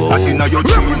dead. And inna your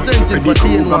dream, ready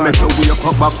to go make you wake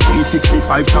up back.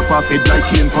 365 chop off head like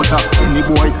cane cutter. Any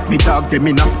boy, me dog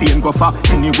them in a Spain go far.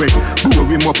 Anyway, blow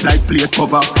him up like plate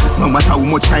cover. No matter how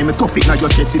much time me tough it na your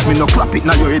chest, if me no clap it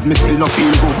na your head, me still no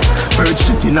feel good. Bird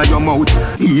shit inna your mouth,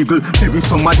 eagle. Maybe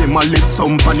some of them a live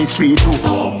some on the street too.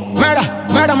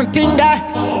 Murder, me think that.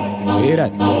 Hear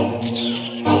that?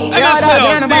 Yeah,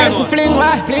 that nobody for fling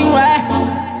why.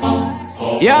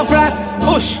 Yeah, Frost,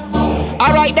 push.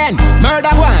 Alright then, murder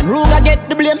one, Ruga get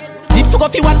the blame. Need fuck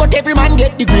off you one, but every man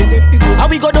get the green. How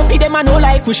we go dopey them and no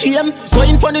like we shame.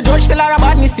 Going for the judge, tell her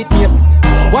about me sit name.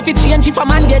 What if change if a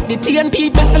man get the TN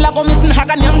people still a go missing hack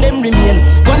and young them remain.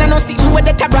 Gonna no sitting with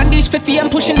the brandish for fame,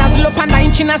 pushing as low and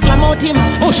 9 chin and slam out him.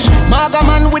 Push, maga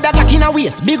man with a glock in a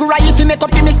waist. Big rifle make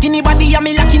up him skinny body and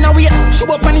me lock in a weight. Shoot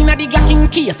up and inna the glock in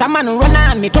case. A man run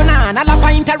on, me turn on, all a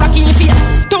pint a rock in your face.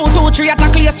 2, 2, 3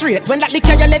 attack you straight. When that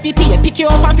liquor you levitate, pick you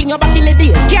up and fling you back in the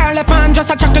days. Carl left and just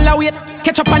a chuckle a wait.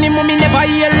 Catch up on him, mommy never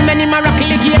hear him any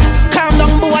miracle again. Calm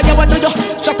down boy, you what do you?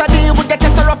 Shut a day with the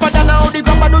chest rougher than how the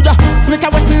grabber do you? Smith a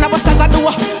western a bust as a do.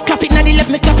 Clap it na the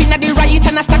left, me clap it na the right,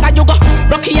 and a stagger you go.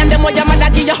 Rocky and them what your mother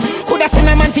give you. Coulda send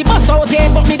a man fi bust out there,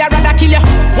 but me da rather kill you.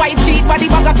 White sheet body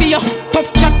bugger for you.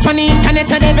 Tough chat on the internet,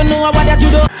 I never know what you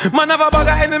do. Man have a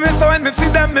bugger enemy, so when me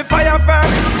see them, me fire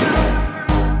first.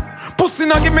 Pussy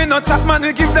no give me no chat, man,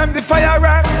 we give them the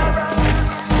fireworks.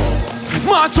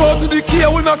 March out to the key,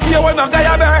 we no care when no guy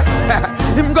a burst.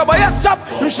 Him go buy a strap,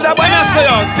 him shoulda buy a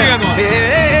strap.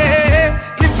 Hey,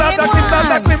 clips after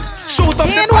clips, shoot up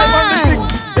the 5 and the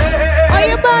 6. Are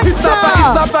you back, It's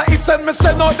after hits and me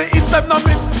say no, the hits them no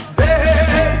miss.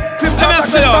 Clips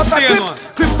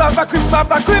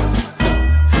after clips.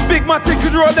 Big man take the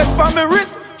road next on my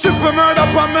wrist. Triple murder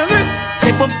on my list.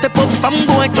 Step up, I'm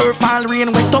boy, turf all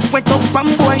rain, wet up, I'm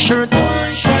boy shirt.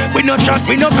 We no chat,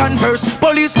 we no converse.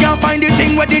 Police can't find the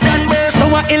thing where they done burst. So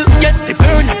I ill, yes, the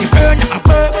burner, I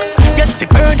work. Yes, the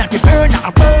burner,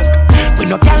 I work. We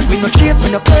no gal, we no chase,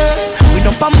 we no curse. We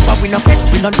no bumper, we no pet,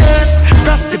 we no nurse.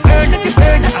 Cross the burner,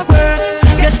 I work.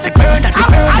 Yes, the burner, I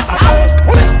work.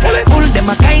 Pull them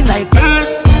a kind like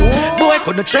curse. Boy,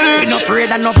 couldn't chase. We no afraid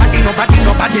of nobody.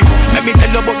 Let me tell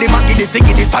you about the Maggie, the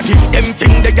Ziggy, the Saggy. Them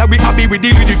thing they are we happy with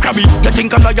the crabby. You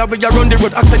think a lawyer we run the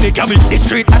road, accent the cabby. The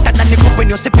street hotter than the cup when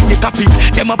you're sipping the coffee.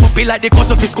 Them a puppy like the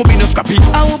cause of his Scooby no scrappy.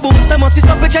 Our boom, some must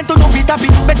stop it to no be happy.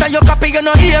 Better you copy, you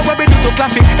know hear what we do to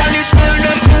clappy.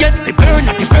 Yes, the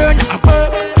burner, I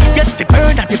work. Yes, the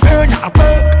burner, I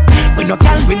work. We no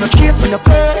gal, we no chase, we no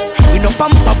curse. We no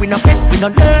pamper, we no pet, we no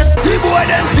nurse. The boy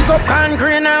them pick up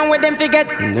concrete and where them forget.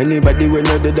 Anybody we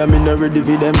know that I'm in ready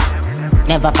for them.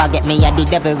 Never forget me, I the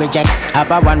devil reject.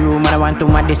 Have a one room and I want to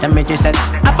my disseminate set.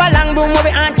 Have a long room where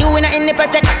we aren't you in the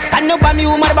project. Can no bomb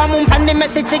you, mother bomb from the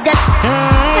message you get.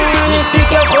 You see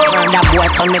your phone. And that boy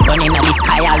turn me gun in the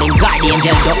sky, all in guardian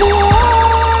just go.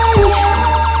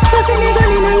 You see me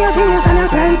gun in your face and I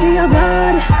cry to your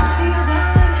God.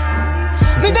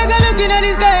 Me take a look in the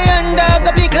sky and dog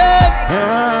up the club.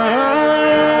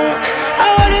 I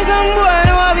want some boy,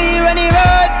 no I be running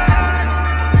road.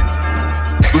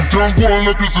 Can't go on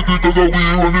like this because we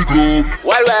run the club.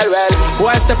 Well,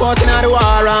 boy step out in the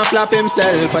war and flap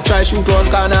himself. I try shoot one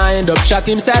corner, end up shot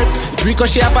himself. It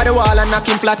ricochet up at the wall and knock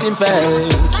him flat him fell.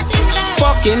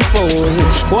 Fucking fool.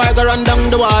 Boy go run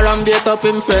down the war and beat up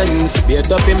him friends.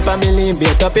 Beat up him family,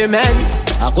 beat up him ends.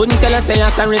 I couldn't tell her say I'm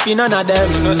sorry for none of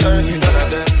them.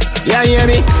 Yeah, hear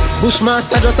me?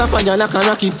 Bushmaster just a fire like a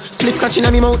rocket. Split catching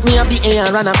on me mouth, me up the air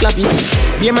and run a clap it.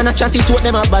 Be man a chat it, tote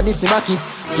them up badness me back it.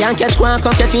 Can't catch one,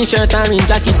 come catch in shirt and ring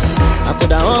jacket. I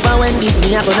coulda over when this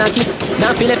me a gonna keep.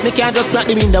 Now feel like me can't just crack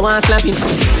the window and slap it.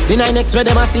 The night next where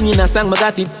them a singing a song, me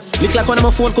got it. Look like one of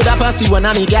my phone coulda pass you one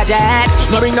of me gadget.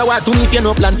 No bring no word to me if you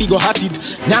no plan fi go hot it.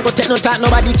 Now go take no talk,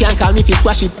 nobody can call me fi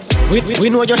squash it. We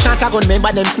know your shank a gun,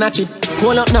 remember them snatch it.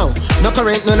 Call up now, no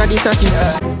current, none of this a shit.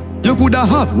 You coulda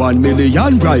have 1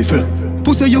 million rifle.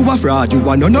 Pussy you a fraud, you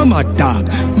a no mad dog.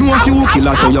 No a few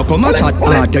killers so you come a chat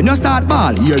hard. Then you start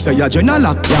ball, here say you general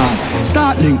lock yard.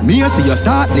 Start link, me say you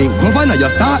start link. Governor you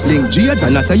start link, Jades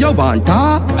and I say you want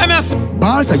talk.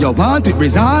 Ball say you want it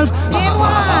resolve.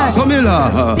 So me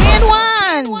love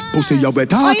pussy you be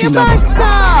talking a go.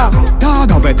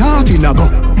 Dog you be talking a go.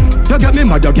 You get me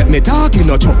mad, you get me talking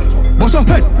a joke. Bust your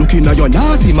head, looking at your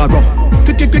nasty my bro.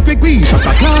 Quick, we shot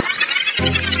a clock.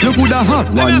 You coulda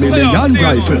have 1 million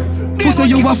rifle. Pussy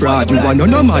you a fraud, you a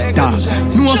no mad dog.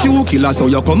 No a few killers so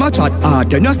you come a chat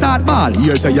hard. Then you start ball,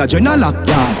 here say you general lock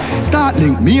yard. Start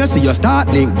link, me say you start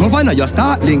link. Governor you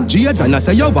start link, Jades and I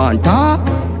say you want talk.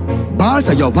 Ball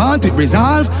say you want it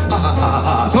resolve.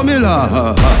 So me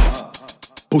love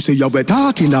pussy you be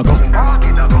talking a go.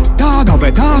 Dog you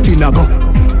be talking a go.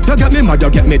 You get me mad, you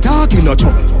get me talking a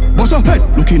joke. Bust your head,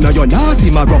 looking at your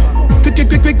nasty my bro.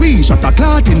 Quick, we shot a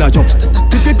clot in a yo.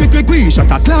 Quick, we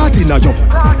shot a clot in a yo.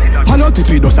 And out if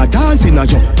we does a dance in a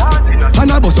yo.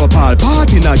 And a bust up all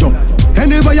party in a yo.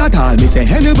 Anywhere you tall, me say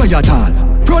anywhere you tall.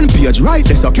 Front page right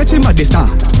there, so catch him at the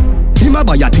start. Him a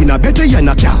buy a tin a better you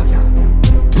not car.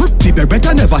 People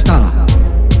better never start.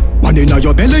 Man inna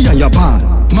your belly and your ball.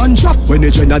 Man drop when the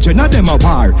jenna them a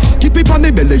war. Keep it on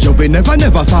me belly, you be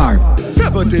never far.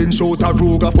 17 shooter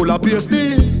Ruger full of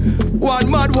pasty.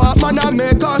 One mad walk man a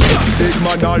make a shot. Big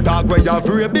man all talk where you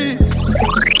rabies.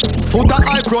 Foot a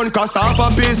hype run cause half a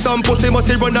piece. Some pussy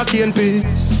must run a cane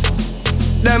piece.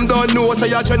 Them don't know say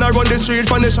you tryna run the street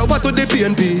from the shower to the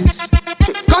pain piece.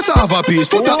 Cause I have a piece,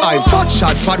 foot a hype, fat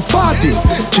shot, fat 40.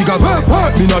 She got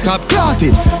work, me not have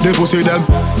clotty. They pussy them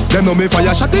know me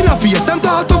fire shot in a face. Them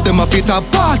talk tough, them a fit a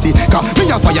party. Cause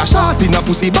me a fire shot in a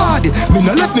pussy body. Me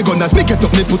no left me gun as me get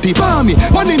up, me put it on me.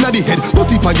 One in the head,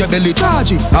 put it on your belly,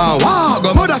 charge it. And wow,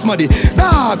 go mother smaddy.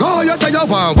 Dog, oh you say you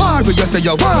want worry, you say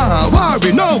you want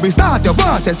worry. Now we start your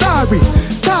want, say sorry.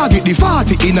 Target the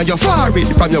 40 in your forehead.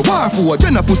 From your war for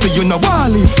a pussy you no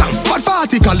want live. Fat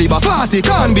 40 caliber 40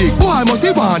 can big. Boy must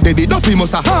he want dead, the dopey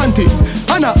must a hunt him.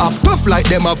 And I act tough like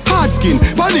them have hard skin.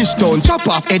 Punish stone, chop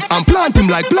off head and plant him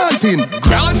like planting.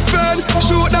 Grand spell,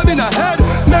 shoot them in a head.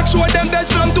 Make sure them dead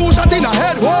slam 2 shot in a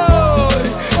head. Whoa,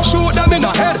 shoot them in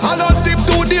a head. Hollow tip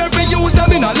 2 deer fi use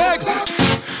them in a leg.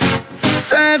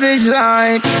 Savage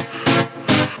life.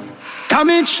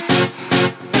 Damage.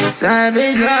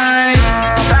 Savage life.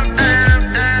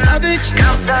 Savage.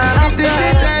 This is the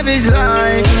savage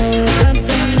life.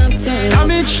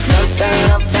 Damage.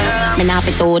 Me nah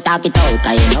fi to talk it out,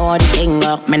 cause you know the thing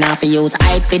up. Me nah fi use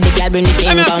hype fi the girl bring the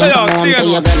thing down. Come home to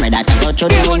your girl, me that I go through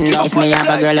the window. If me have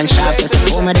a girl and shop, so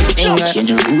show me the single. Change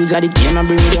the rules of the game and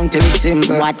bring it down till it's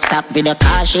simple. WhatsApp video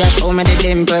call, she a show me the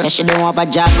dimple. Say she don't have a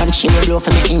job and she will blow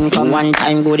for me income. One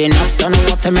time good enough, so no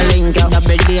up for me link up.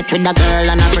 Double date with a girl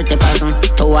and a pretty cousin.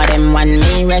 2 of them want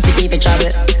me, recipe for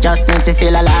trouble. Just need to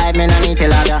feel alive, me no need to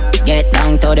love ya. Get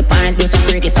down to the point, do some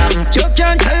freaky something. You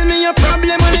can't tell me your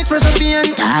problem and express a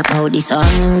pain. Talk about the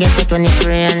sun, get it when it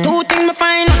rain. 2 things me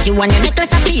find out, you want your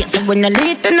necklace of fear. So when you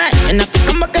leave tonight, you know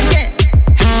come back again.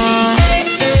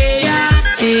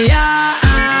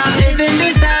 Living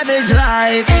the savage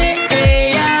life.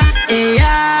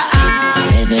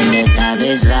 Living the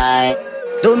savage life.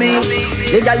 To me,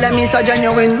 the girl let me so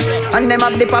genuine. And them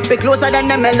have the puppy closer than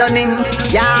the melanin.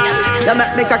 Yeah, you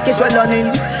make me cocky swelling.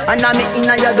 And I'm in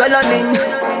your dwelling.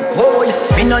 Boy,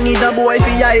 me no need a boy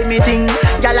fi hide me thing.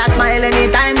 Gyal a smile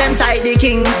anytime them side the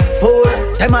king. Fool,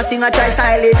 them a sing a try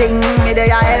style thing. Me dey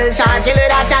a hell charge with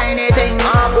a Chinese thing.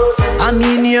 I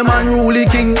mean name unruly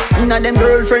king. Inna them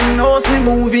girlfriend house me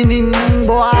moving in.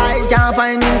 Boy, I can't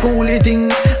find him coolie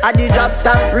thing. At the drop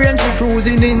top range she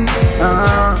cruising in.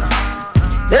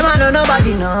 Them a know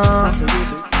nobody know.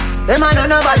 Them a know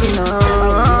nobody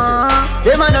know.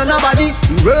 Them a know nobody.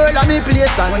 The world a me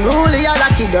place and only a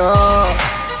lucky dog.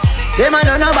 Them a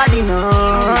know nobody know.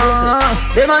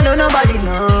 Them a know nobody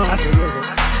know.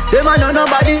 Them a know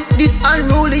nobody. This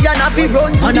unruly and happy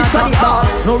run to this body.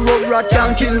 No road rat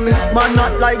can kill me. Man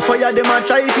not like fire. Them a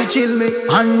try to chill me.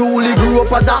 Unruly grew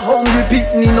up as a hungry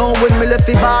pitney. Now when me left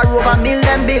the bar over mill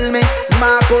them bill me.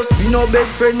 Marcus, me no beg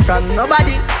friend from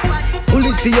nobody.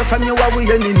 Bullet for you from you are we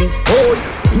enemy. Oh,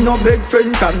 me no beg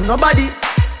friend from nobody.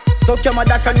 Suck your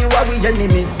mother from you are we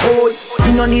enemy. Oh,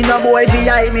 you no need no boy fi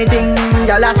hide me thing.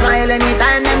 Y'all a smile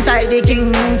anytime them side the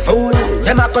king. Fool,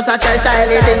 them a cuss a try style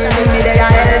it thing. Me dey a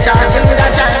hell charge with a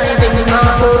Chinese thing.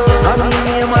 Marcus, I mean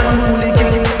name unruly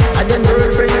king. And them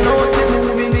girlfriend knows me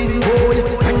moving in. Oh,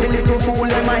 and the little fool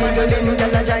them idling.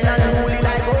 Y'all a giant unruly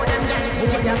like oh them giant.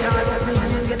 Oh, you can't let me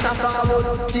get a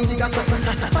forward. Think a something.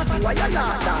 Why you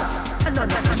laugh that? No.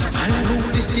 And who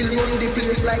is still run the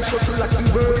place like social lucky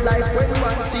bird like when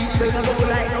one see them go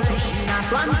like no fish in a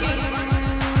swanky.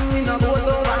 We no go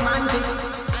so romantic.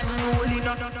 And only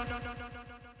no.